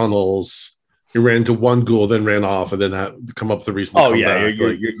discovered the tunnels. He ran into one ghoul, then ran off, and then had to come up with the reason.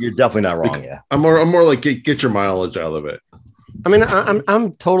 You're definitely not wrong. Yeah, I'm more like get your mileage out of it. I mean,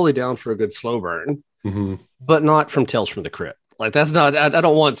 I'm totally down for a good slow burn, but not from Tales from the Crypt. Like, that's not. I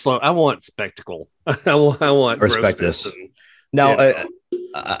don't want slow. I want spectacle. I want respect this. Now,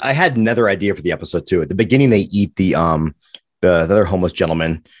 I had another idea for the episode too. At the beginning, they eat the other homeless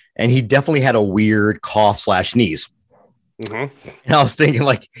gentleman. And he definitely had a weird cough/sneeze. And I was thinking,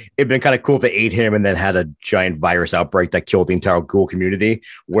 like, it'd been kind of cool if they ate him and then had a giant virus outbreak that killed the entire ghoul community,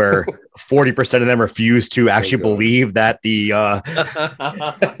 where 40% of them refused to actually believe that the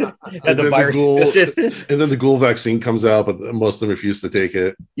that the virus existed. And then the ghoul vaccine comes out, but most of them refuse to take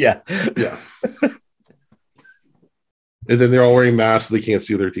it. Yeah. And then they're all wearing masks, so they can't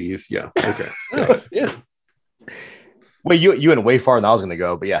see their teeth. Yeah. Okay. Yeah. Well, you went way farther than I was going to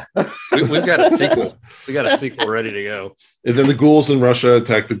go, but yeah, we've got a sequel. We got a sequel ready to go. And then the ghouls in Russia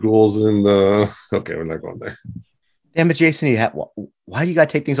attack the ghouls in the. Okay, we're not going there. Damn it, Jason! Why do you got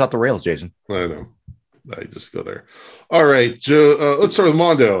to take things off the rails, Jason? I know. I just go there. All right, Joe. Let's start with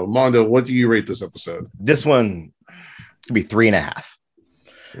Mondo. Mondo, what do you rate this episode? This one could be 3.5.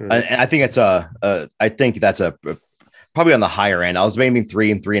 And I think that's probably on the higher end. I was aiming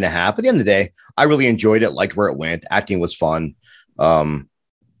 3 and 3.5. At the end of the day, I really enjoyed it, liked where it went. Acting was fun. So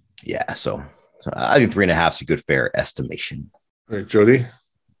I think 3.5 is a good fair estimation. All right, Jody.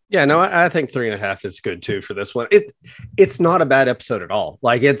 Yeah, no, I think 3.5 is good too for this one. It's not a bad episode at all.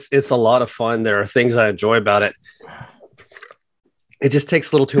 Like, it's a lot of fun. There are things I enjoy about it. It just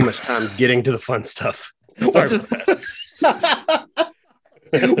takes a little too much time getting to the fun stuff. Sorry.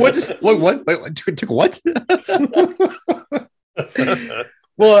 What took what?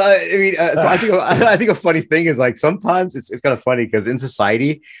 Well, so I think a funny thing is, like, sometimes it's kind of funny because in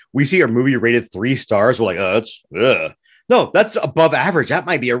society we see a movie rated 3 stars. We're like, no, that's above average. That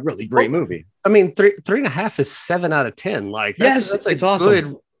might be a really great movie. I mean, 3.5 is 7 out of 10. Like, that's it's awesome.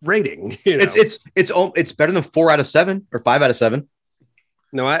 Good rating. It's better than 4 out of 7 or 5 out of 7.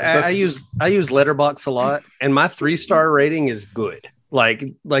 No, I use Letterboxd a lot, and my 3-star rating is good. Like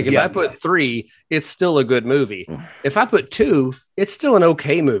if I put 3, it's still a good movie. If I put 2, it's still an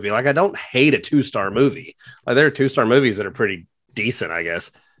okay movie. Like, I don't hate a 2-star movie. Like, there are 2-star movies that are pretty decent, I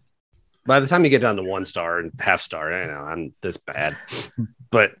guess. By the time you get down to 1 star and half star, I'm this bad.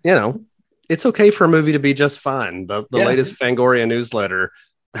 But it's okay for a movie to be just fine. The latest Fangoria newsletter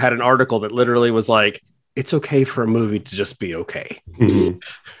had an article that literally was like, it's okay for a movie to just be okay. And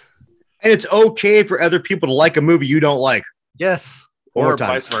it's okay for other people to like a movie you don't like. Yes. Or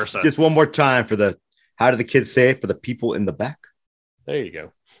vice versa. Just one more time for how do the kids say it? For the people in the back. There you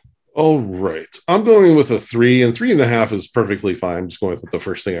go. All right. I'm going with a 3, and 3.5 is perfectly fine. I'm just going with the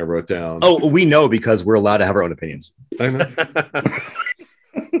first thing I wrote down. Oh, we know, because we're allowed to have our own opinions. I know.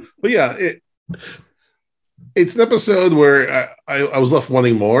 But yeah, it's an episode where I was left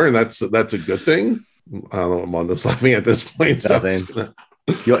wanting more, and that's a good thing. I don't know what Mondo's laughing at this point.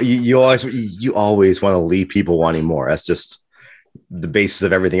 You always want to leave people wanting more. That's just the basis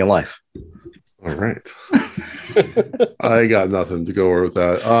of everything in life. All right. I got nothing to go over with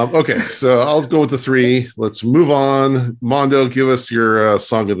that. Okay, so I'll go with the 3. Let's move on. Mondo, give us your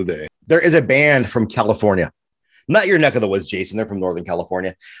song of the day. There is a band from California, not your neck of the woods, Jason. They're from Northern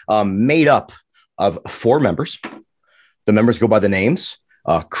California, made up of 4 members. The members go by the names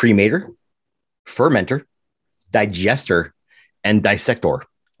Cremator, Fermenter, Digester, and Dissector.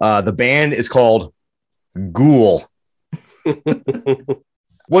 The band is called Ghoul.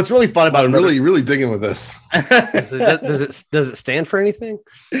 What's really fun about I'm really digging with this. Does it stand for anything?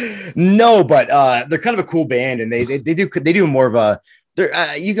 No, but they're kind of a cool band, and they do more of a.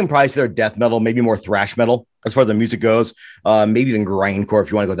 You can probably say they're death metal, maybe more thrash metal as far as the music goes. Maybe even grindcore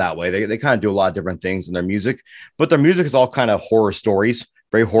if you want to go that way. They kind of do a lot of different things in their music, but their music is all kind of horror stories,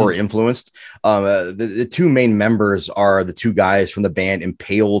 very horror influenced. The 2 main members are the 2 guys from the band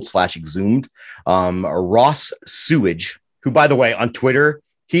Impaled/Exhumed, Ross Sewage, who, by the way, on Twitter,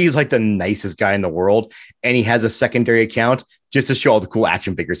 he's like the nicest guy in the world, and he has a secondary account just to show all the cool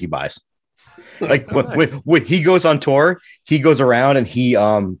action figures he buys. Like when he goes on tour, he goes around and he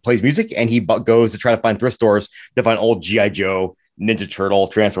plays music, and he goes to try to find thrift stores to find old G.I. Joe, Ninja Turtle,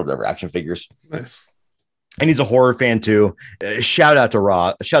 Transformers, whatever action figures. Nice. And he's a horror fan too. Shout out to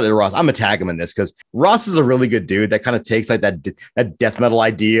Ross. I'm gonna tag him in this because Ross is a really good dude that kind of takes like that death metal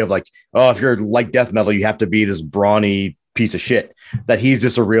idea of like, oh, if you're like death metal, you have to be this brawny piece of shit. That he's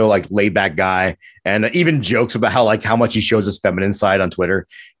just a real like laid back guy, and even jokes about how much he shows his feminine side on Twitter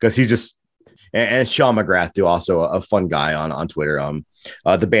because he's just. And Sean McGrath too, also a fun guy on Twitter.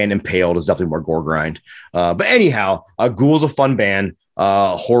 The band Impaled is definitely more gore grind. But anyhow, Ghoul's a fun band,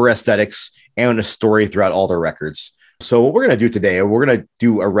 horror aesthetics, and a story throughout all their records. So what we're going to do today, we're going to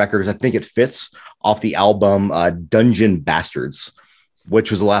do a record, I think it fits, off the album Dungeon Bastards, which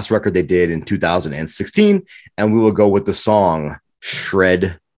was the last record they did in 2016. And we will go with the song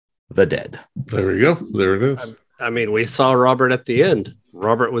Shred the Dead. There we go. There it is. I mean, we saw Robert at the end.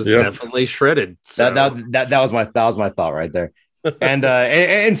 Robert was definitely shredded. So. That was my thought right there.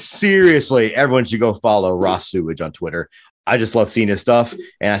 And seriously, everyone should go follow Ross Sewage on Twitter. I just love seeing his stuff.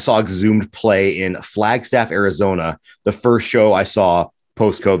 And I saw Exhumed play in Flagstaff, Arizona, the first show I saw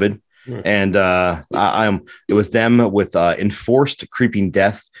post-COVID. Nice. And it was them with Enforced Creeping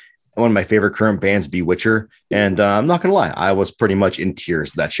Death, one of my favorite current bands, Bewitcher. And I'm not gonna lie, I was pretty much in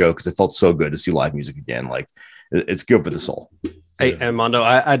tears at that show because it felt so good to see live music again. Like it's good for the soul. Hey, Armando,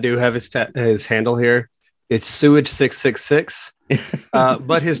 I do have his handle here. It's Sewage666,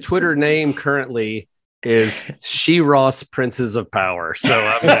 but his Twitter name currently is She-Ross Princes of Power. So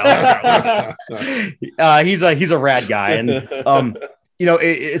he's a rad guy, and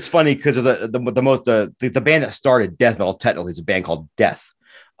it's funny because there's the band that started death metal technically is a band called Death.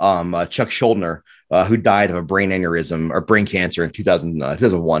 Chuck Schuldiner, who died of a brain aneurysm or brain cancer in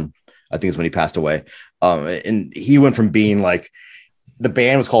 2001, I think is when he passed away. And he went from being like. The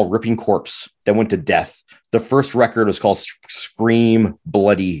band was called Ripping Corpse, then went to Death. The first record was called Scream,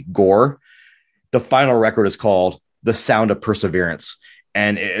 Bloody Gore. The final record is called The Sound of Perseverance.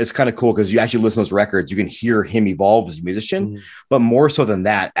 And it's kind of cool because you actually listen to those records, you can hear him evolve as a musician, but more so than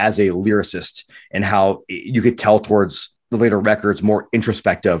that, as a lyricist, and how you could tell towards the later records, more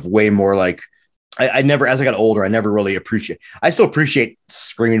introspective, way more like, I never, as I got older, I never really I still appreciate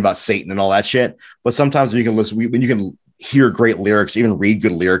screaming about Satan and all that shit. But sometimes when you can listen, when you can hear great lyrics, even read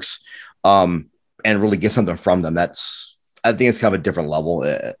good lyrics, and really get something from them. I think it's kind of a different level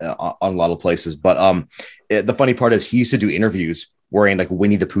on a lot of places. But the funny part is he used to do interviews wearing like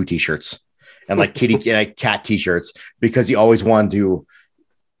Winnie the Pooh t-shirts and like cat t-shirts because he always wanted to.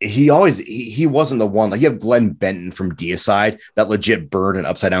 He wasn't the one. Like you have Glenn Benton from Deicide that legit burned an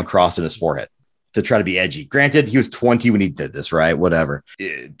upside down cross in his forehead to try to be edgy. Granted, he was 20 when he did this, right? Whatever.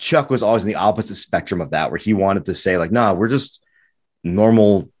 Chuck was always in the opposite spectrum of that, where he wanted to say like, nah, we're just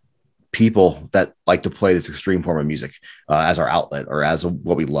normal people that like to play this extreme form of music as our outlet or as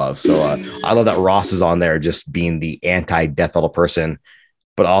what we love. So I love that Ross is on there just being the anti-death metal person,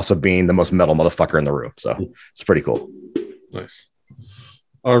 but also being the most metal motherfucker in the room. So it's pretty cool. Nice.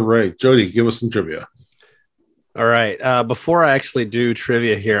 All right, Jody, give us some trivia. All right. Before I actually do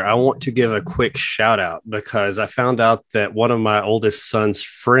trivia here, I want to give a quick shout out because I found out that one of my oldest son's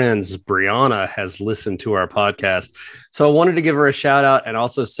friends, Brianna, has listened to our podcast. So I wanted to give her a shout out and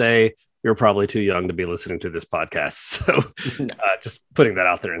also say you're probably too young to be listening to this podcast. So just putting that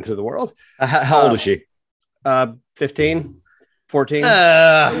out there into the world. How old is she? 15, 14.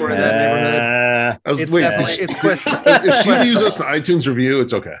 Somewhere in that neighborhood. If she leaves us an iTunes review,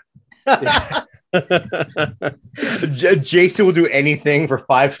 it's okay. Jason will do anything for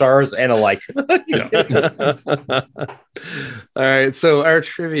 5 stars and a like. All right. So our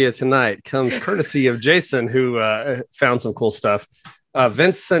trivia tonight comes courtesy of Jason, who found some cool stuff.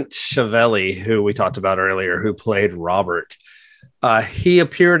 Vincent Schiavelli, who we talked about earlier, who played Robert. He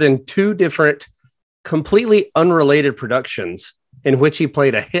appeared in 2 different, completely unrelated productions in which he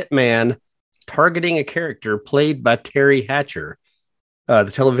played a hitman targeting a character played by Terry Hatcher. The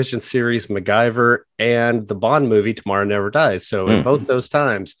television series MacGyver and the Bond movie Tomorrow Never Dies. So in both those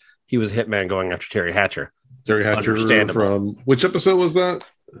times, he was a hitman going after Terry Hatcher. Terry Hatcher from which episode was that?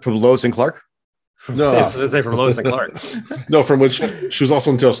 From Lois and Clark? No, I was gonna say from Lois and Clark. No, from which she was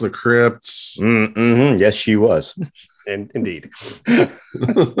also in Tales from the Crypt. Yes, she was. Indeed.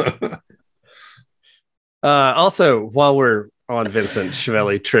 Also, while we're on Vincent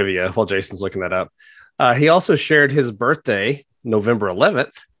Schiavelli trivia, while Jason's looking that up, he also shared his birthday, November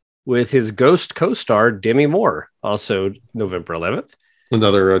 11th, with his Ghost co-star Demi Moore, also November 11th.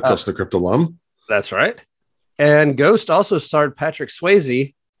 Another Tales from the Crypt alum. That's right. And Ghost also starred Patrick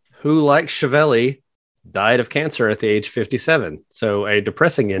Swayze, who, like Schiavelli, died of cancer at the age 57. So a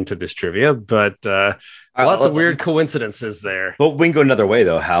depressing end to this trivia, but lots of weird coincidences there. But we can go another way,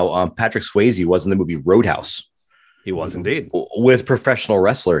 though, how Patrick Swayze was in the movie Roadhouse. He was indeed. With professional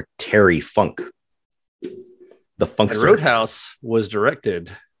wrestler Terry Funk. The Funkster. Roadhouse was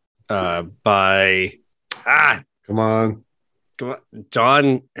directed by... Come on.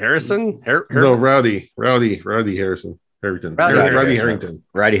 John Harrison? No, Rowdy Harrison. Harrington. Rowdy Harrington.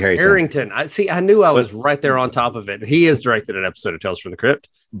 Rowdy Harrington. I knew I was right there on top of it. He has directed an episode of Tales from the Crypt,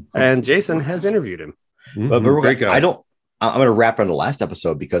 and Jason has interviewed him. But great guy. I'm going to wrap on the last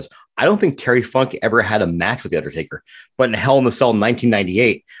episode because I don't think Terry Funk ever had a match with The Undertaker. But in Hell in the Cell in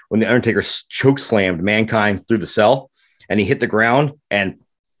 1998, when The Undertaker chokeslammed Mankind through the cell and he hit the ground and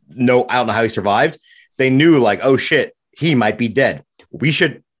I don't know how he survived, they knew like, oh shit, he might be dead. We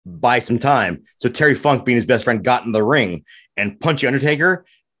should buy some time. So Terry Funk, being his best friend, got in the ring and punched The Undertaker,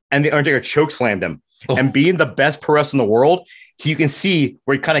 and The Undertaker chokeslammed him. And being the best pro wrestler in the world, you can see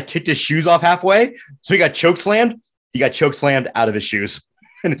where he kind of kicked his shoes off halfway. So he got chokeslammed. He got chokeslammed out of his shoes.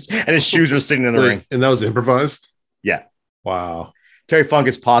 and his shoes were sitting in the ring. And that was improvised? Yeah. Wow. Terry Funk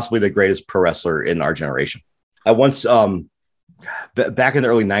is possibly the greatest pro wrestler in our generation. I once, back in the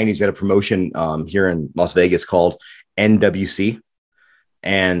early 90s, we had a promotion here in Las Vegas called NWC.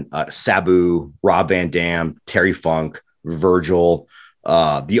 And Sabu, Rob Van Dam, Terry Funk, Virgil,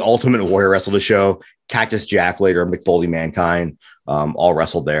 the Ultimate Warrior wrestled the show. Cactus Jack later, Mick Foley, Mankind, all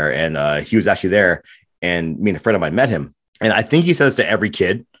wrestled there. And he was actually there. And me and a friend of mine met him. And I think he says to every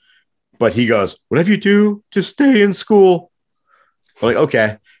kid, but he goes, whatever you do, just stay in school. I'm like,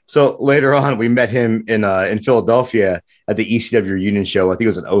 okay. So later on, we met him in Philadelphia at the ECW reunion show. I think it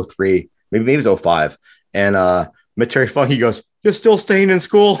was in 03, maybe it was 05. And met Terry Funk. He goes, you're still staying in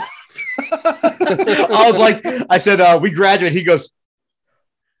school? I was like, I said, we graduate. He goes,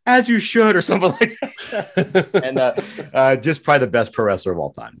 as you should, or something like that. And just probably the best pro wrestler of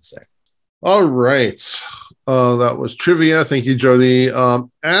all time to say. All right. That was trivia. Thank you, Jody.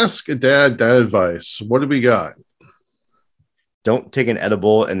 Ask Dad advice. What do we got? Don't take an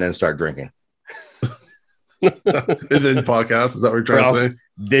edible and then start drinking. And then podcast. Is that what you're trying to say?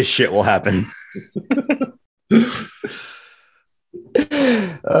 This shit will happen.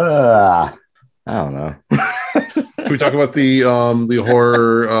 I don't know. Can we talk about the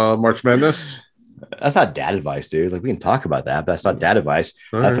horror March Madness? That's not dad advice, dude. Like we can talk about that, but that's not dad advice.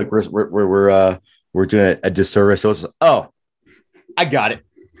 I think we're doing a disservice. So I got it.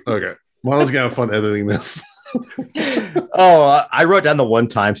 Okay. Well, I was gonna have fun editing this. I wrote down the one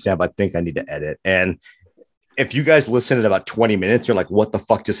timestamp I think I need to edit. And if you guys listen at about 20 minutes, you're like, what the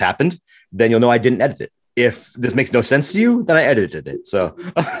fuck just happened? Then you'll know I didn't edit it. If this makes no sense to you, then I edited it. So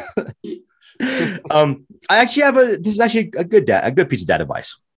I actually have this is actually a good piece of dad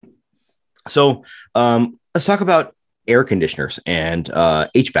advice. So let's talk about air conditioners and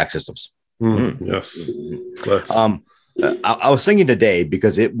HVAC systems. Yes. I was thinking today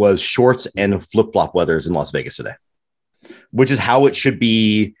because it was shorts and flip-flop weathers in Las Vegas today, which is how it should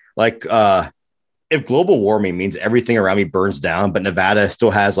be. Like if global warming means everything around me burns down, but Nevada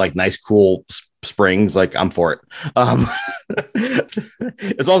still has like nice, cool springs, like I'm for it.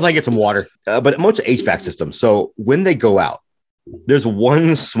 As long as I get some water, but most HVAC systems. So when they go out, there's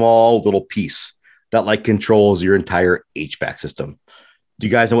one small little piece that like controls your entire HVAC system. Do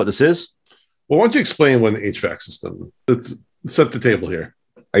you guys know what this is? Well, why don't you explain what an HVAC system? Let's set the table here.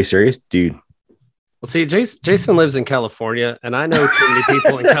 Are you serious, dude? Well, see, Jason lives in California, and I know too many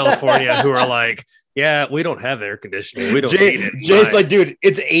people in California who are like, Yeah, we don't have air conditioning. We don't Jay, need it. Jay's like, dude,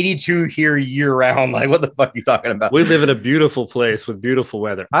 it's 82 here year round. Like, what the fuck are you talking about? We live in a beautiful place with beautiful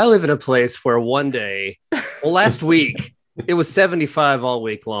weather. I live in a place where one day, well, last week, it was 75 all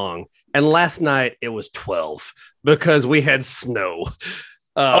week long. And last night it was 12 because we had snow.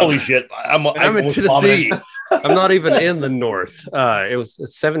 Holy shit. I'm in Tennessee. I'm not even in the north. It was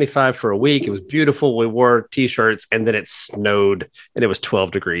 75 for a week. It was beautiful. We wore t-shirts and then it snowed and it was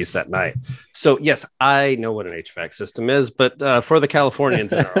 12 degrees that night. So yes, I know what an HVAC system is, but for the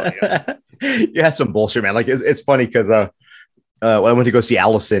Californians in our audience. Yeah, some bullshit, man. Like it's funny because when I went to go see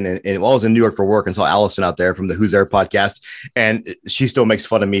Allison and I was in New York for work and saw Allison out there from the Who's There podcast, and she still makes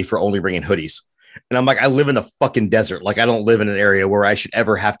fun of me for only bringing hoodies. And I'm like, I live in a fucking desert. Like I don't live in an area where I should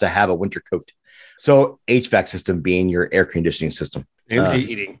ever have to have a winter coat. So HVAC system being your air conditioning system and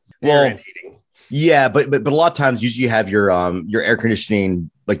heating. Well, and heating. Yeah, but a lot of times usually you have your air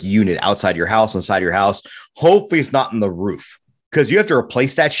conditioning like unit outside your house, inside your house. Hopefully it's not in the roof because you have to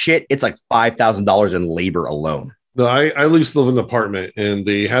replace that shit. It's like $5,000 in labor alone. No, I used to live in an apartment and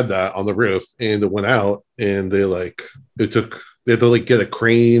they had that on the roof and it went out and they had to like get a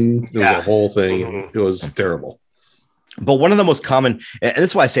crane. It was a whole thing. Mm-hmm. It was terrible. But one of the most common, and this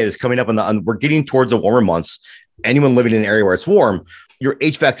is why I say this, coming up we're getting towards the warmer months. Anyone living in an area where it's warm, your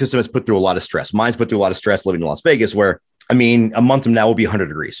HVAC system is put through a lot of stress. Mine's put through a lot of stress living in Las Vegas, where, I mean, a month from now will be 100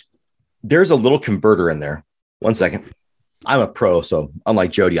 degrees. There's a little converter in there. 1 second. I'm a pro, so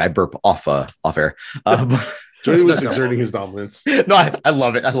unlike Jody, I burp off air. Jody was exerting his dominance. No, I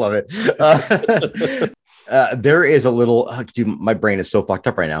love it. I love it. There is a little, dude, my brain is so fucked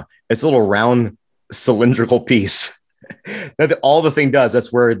up right now. It's a little round cylindrical piece. All the thing does,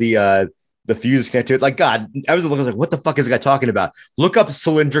 that's where the fuse is connected to it. Like, God, I was looking like, what the fuck is the guy talking about? Look up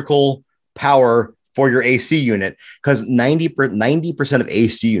cylindrical power for your AC unit, because 90% of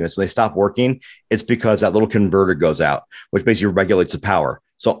AC units, when they stop working, it's because that little converter goes out, which basically regulates the power.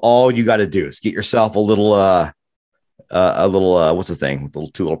 So all you got to do is get yourself a little what's the thing?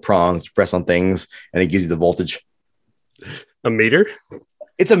 Two little prongs, press on things, and it gives you the voltage. A meter?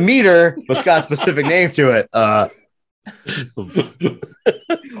 It's a meter, but it's got a specific name to it.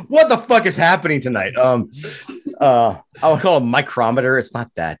 What the fuck is happening tonight? I would call it a micrometer. It's not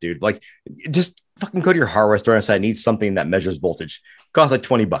that, dude. Like, just fucking go to your hardware store and say, I need something that measures voltage. It costs like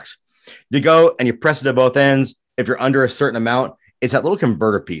 $20. You go and you press it at both ends. If you're under a certain amount, it's that little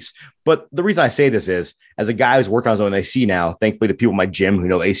converter piece. But the reason I say this is, as a guy who's working on his own AC now, thankfully to people in my gym who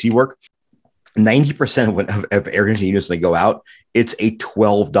know AC work, 90% of air conditioning units, when they go out, it's a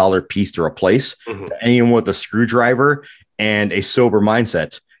 $12 piece to replace. Mm-hmm. Anyone with a screwdriver and a sober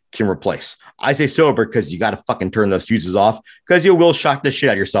mindset can replace. I say sober because you got to fucking turn those fuses off, because you will shock the shit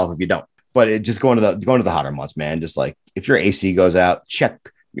out of yourself if you don't. But it just going to the hotter months, man. Just like if your AC goes out,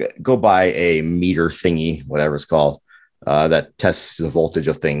 go buy a meter thingy, whatever it's called, that tests the voltage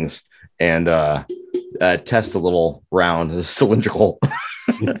of things, and test a little round cylindrical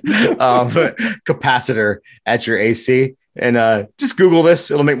capacitor at your AC. And just Google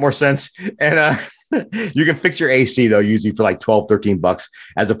this. It'll make more sense. And you can fix your AC, though, usually for like $12, $13,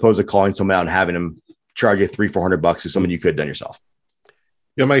 as opposed to calling someone out and having them charge you $300-$400 for something you could have done yourself.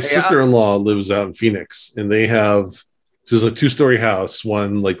 Yeah, my sister-in-law lives out in Phoenix, and they have there's a 2-story house,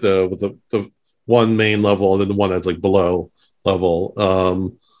 one like with the one main level, and then the one that's like below level.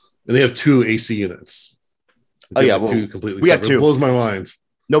 And they have 2 AC units. Oh yeah, two completely. We separate. have 2. It blows my mind.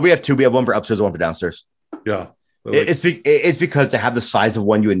 No, we have 2. We have one for upstairs, one for downstairs. Yeah, it's because to have the size of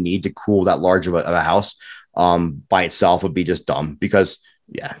one you would need to cool that large of a house by itself would be just dumb. Because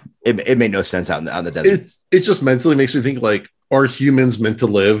it made no sense out in the desert. It just mentally makes me think, like, are humans meant to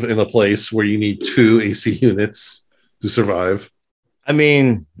live in a place where you need 2 AC units to survive? I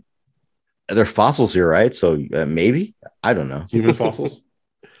mean, they're fossils here, right? So maybe, I don't know. Human fossils.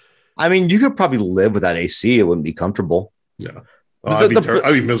 I mean, you could probably live without AC. It wouldn't be comfortable. Yeah. I'd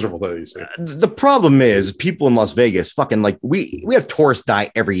be miserable without AC. The problem is people in Las Vegas fucking, like, we have tourists die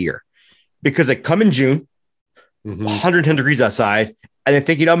every year because they come in June, 110 degrees outside, and they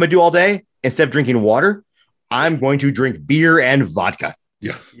think, I'm going to do all day. Instead of drinking water, I'm going to drink beer and vodka.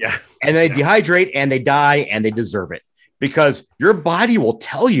 Yeah. And they dehydrate and they die, and they deserve it, because your body will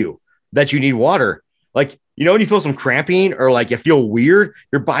tell you that you need water. Like, when you feel some cramping or like you feel weird,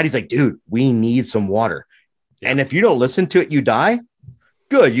 your body's like, dude, we need some water. Yeah. And if you don't listen to it, you die.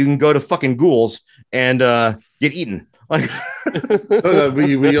 Good. You can go to fucking Ghouls and get eaten. Like,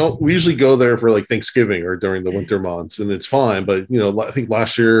 we usually go there for like Thanksgiving or during the winter months, and it's fine. But I think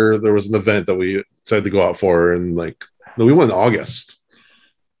last year there was an event that we decided to go out for, and we went in August.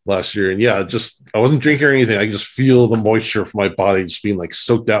 last year, and yeah, just I wasn't drinking or anything. I could just feel the moisture from my body just being like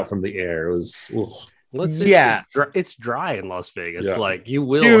soaked out from the air. It was it's dry in Las Vegas. Yeah. Like you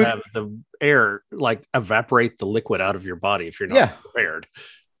will Dude. have the air like evaporate the liquid out of your body if you're not prepared.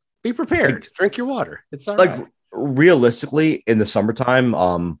 Be prepared. Drink your water. It's all right. Realistically, in the summertime,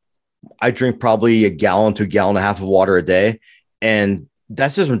 I drink probably a gallon to a gallon and a half of water a day, and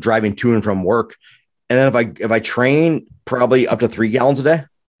that's just from driving to and from work. And then if I train, probably up to 3 gallons a day.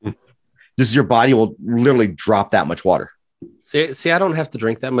 Just your body will literally drop that much water. See, I don't have to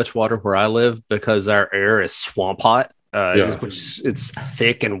drink that much water where I live because our air is swamp hot, which it's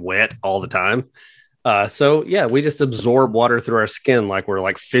thick and wet all the time. So yeah, we just absorb water through our skin like we're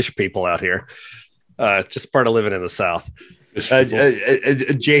like fish people out here. Just part of living in the South.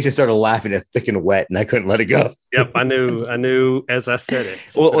 Jason started laughing at thick and wet, and I couldn't let it go. Yep, I knew as I said it.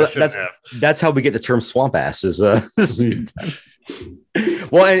 Well, that's how we get the term swamp ass. Is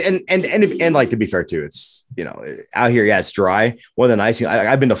well, and like, to be fair too, it's, you know, out here, yeah, it's dry. One of the nice things,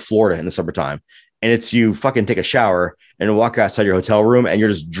 I've been to Florida in the summertime, and it's you fucking take a shower and walk outside your hotel room, and you're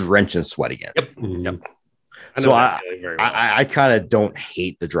just drenched in sweat again. Yep. So I kind of don't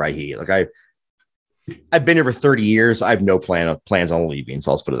hate the dry heat. Like I've been here for 30 years. I have no plans on leaving.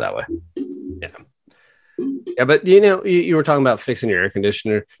 So let's put it that way. Yeah. But you know, you were talking about fixing your air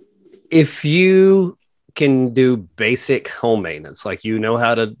conditioner. If you can do basic home maintenance, like you know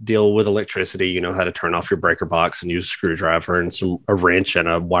how to deal with electricity, you know how to turn off your breaker box and use a screwdriver and a wrench and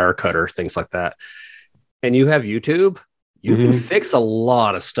a wire cutter, things like that. And you have YouTube, you can fix a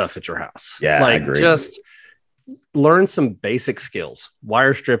lot of stuff at your house. Yeah, like I agree. Just learn some basic skills,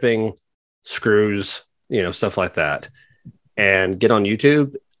 wire stripping, screws, you know, stuff like that, and get on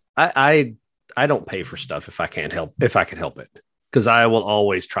YouTube. I don't pay for stuff if I can help it, because I will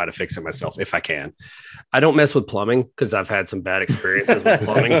always try to fix it myself if I can. I don't mess with plumbing because I've had some bad experiences with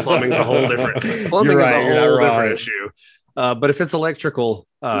plumbing. Plumbing's a whole different issue. But if it's electrical,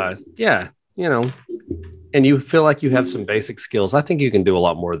 yeah, you know, and you feel like you have some basic skills, I think you can do a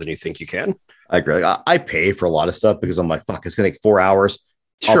lot more than you think you can. I agree. I pay for a lot of stuff because I'm like, fuck, it's gonna take 4 hours.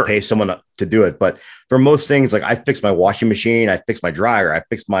 I'll pay someone to do it. But for most things, like I fixed my washing machine, I fixed my dryer, I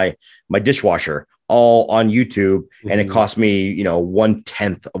fixed my dishwasher, all on YouTube, and it cost me, you know,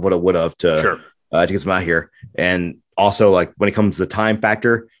 1/10 of what it would have to get some out here. And also, like, when it comes to the time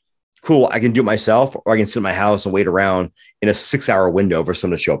factor, cool, I can do it myself, or I can sit in my house and wait around in a 6-hour window for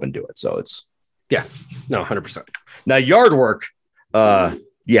someone to show up and do it. So it's 100%. Now yard work,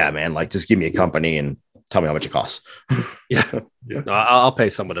 yeah, man, like just give me a company and tell me how much it costs. No, I'll pay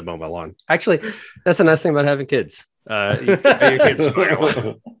someone to mow my lawn. Actually, that's a nice thing about having kids. You can pay your kids to mow your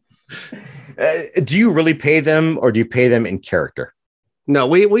lawn. Do you really pay them, or do you pay them in character? No,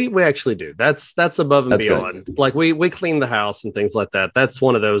 we actually do. That's above and beyond. Good. Like we clean the house and things like that. That's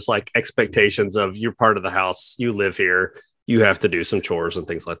one of those like expectations of you're part of the house, you live here, you have to do some chores and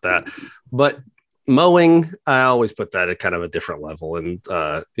things like that. But mowing, I always put that at kind of a different level. And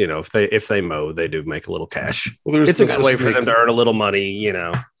you know, if they mow, they do make a little cash. Well, it's a good way for them to earn a little money, you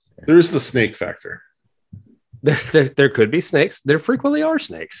know. There's the snake factor. There could be snakes. There frequently are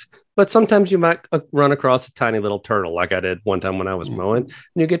snakes, but sometimes you might run across a tiny little turtle, like I did one time when I was mowing, and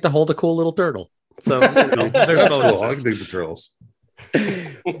you get to hold a cool little turtle. So you know, that's cool. I can dig the turtles.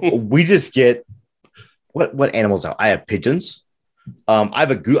 We just get what animals now? I have pigeons. I have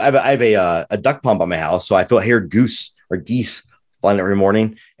a duck pond by my house, so I hear goose or geese flying every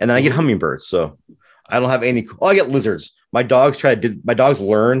morning, and then I get hummingbirds. So I don't have any. Oh, I get lizards. My dogs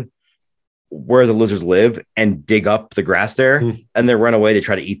learn where the lizards live and dig up the grass there, and they run away. They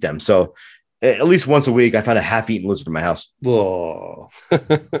try to eat them. So at least once a week, I find a half-eaten lizard in my house. Oh.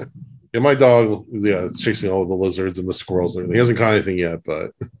 Yeah, my dog, chasing all the lizards and the squirrels. He hasn't caught anything yet,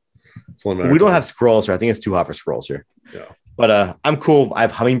 but it's only we don't have squirrels here. I think it's too hot for squirrels here. Yeah, but I'm cool. I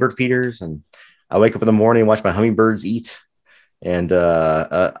have hummingbird feeders, and I wake up in the morning and watch my hummingbirds eat. And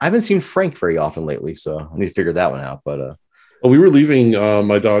I haven't seen Frank very often lately, so I need to figure that one out. But we were leaving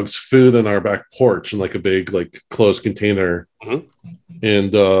my dog's food in our back porch in like a big, like closed container,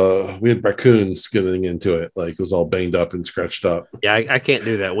 and we had raccoons getting into it. Like it was all banged up and scratched up. Yeah, I can't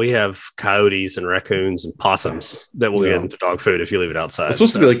do that. We have coyotes and raccoons and possums that will get into dog food if you leave it outside. It's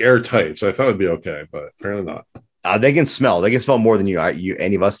supposed to be like airtight, so I thought it'd be okay, but apparently not. They can smell. They can smell more than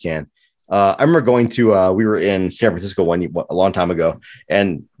any of us can. I remember going to we were in San Francisco a long time ago,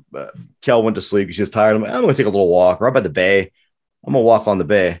 and Kel went to sleep. She was tired. I'm going to take a little walk right by the bay. I'm going to walk on the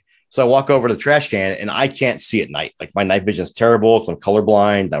bay. So I walk over to the trash can, and I can't see at night. Like my night vision is terrible because I'm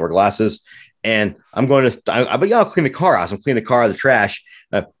colorblind. I wear glasses, and I'm going to. I'll clean the car out. So I'm cleaning the car out of the trash,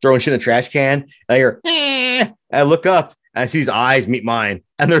 throwing shit in the trash can. And I hear, I look up, and I see his eyes meet mine.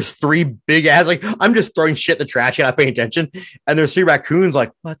 and there's 3 big ass, like, I'm just throwing shit in the trash and not paying attention. And there's 3 raccoons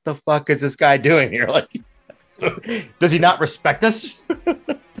like, what the fuck is this guy doing here? Like, does he not respect us?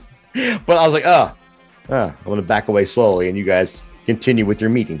 But I was like, I'm going to back away slowly and you guys continue with your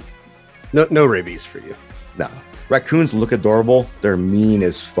meeting. No rabies for you. No. Raccoons look adorable. They're mean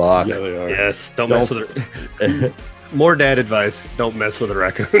as fuck. Yeah, they are. Yes, don't mess with it. More dad advice: don't mess with a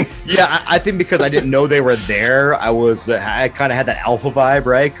raccoon. Yeah, I think because I didn't know they were there, I kind of had that alpha vibe,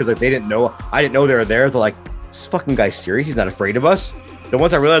 right? Because like I didn't know they were there. They're like, this fucking guy's serious. He's not afraid of us. Then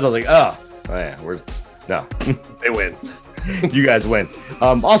once I realized, I was like, oh yeah, no, They win. you guys win.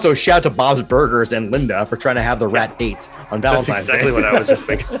 Also, shout out to Bob's Burgers and Linda for trying to have the rat date on That's Valentine's exactly Day. what I was just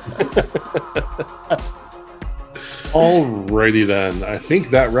thinking. Alrighty then. I think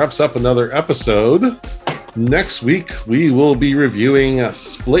that wraps up another episode. Next week, we will be reviewing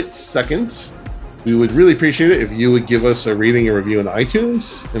Split Second. We would really appreciate it if you would give us a rating and review on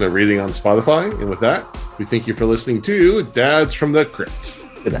iTunes and a rating on Spotify. And with that, we thank you for listening to Dads from the Crypt.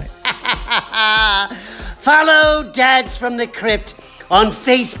 Good night. Follow Dads from the Crypt on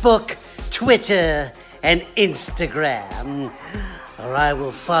Facebook, Twitter, and Instagram, or I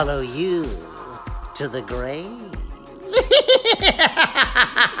will follow you to the grave.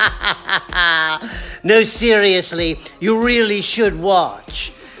 No, seriously, you really should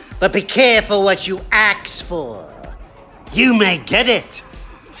watch. But be careful what you ask for. You may get it.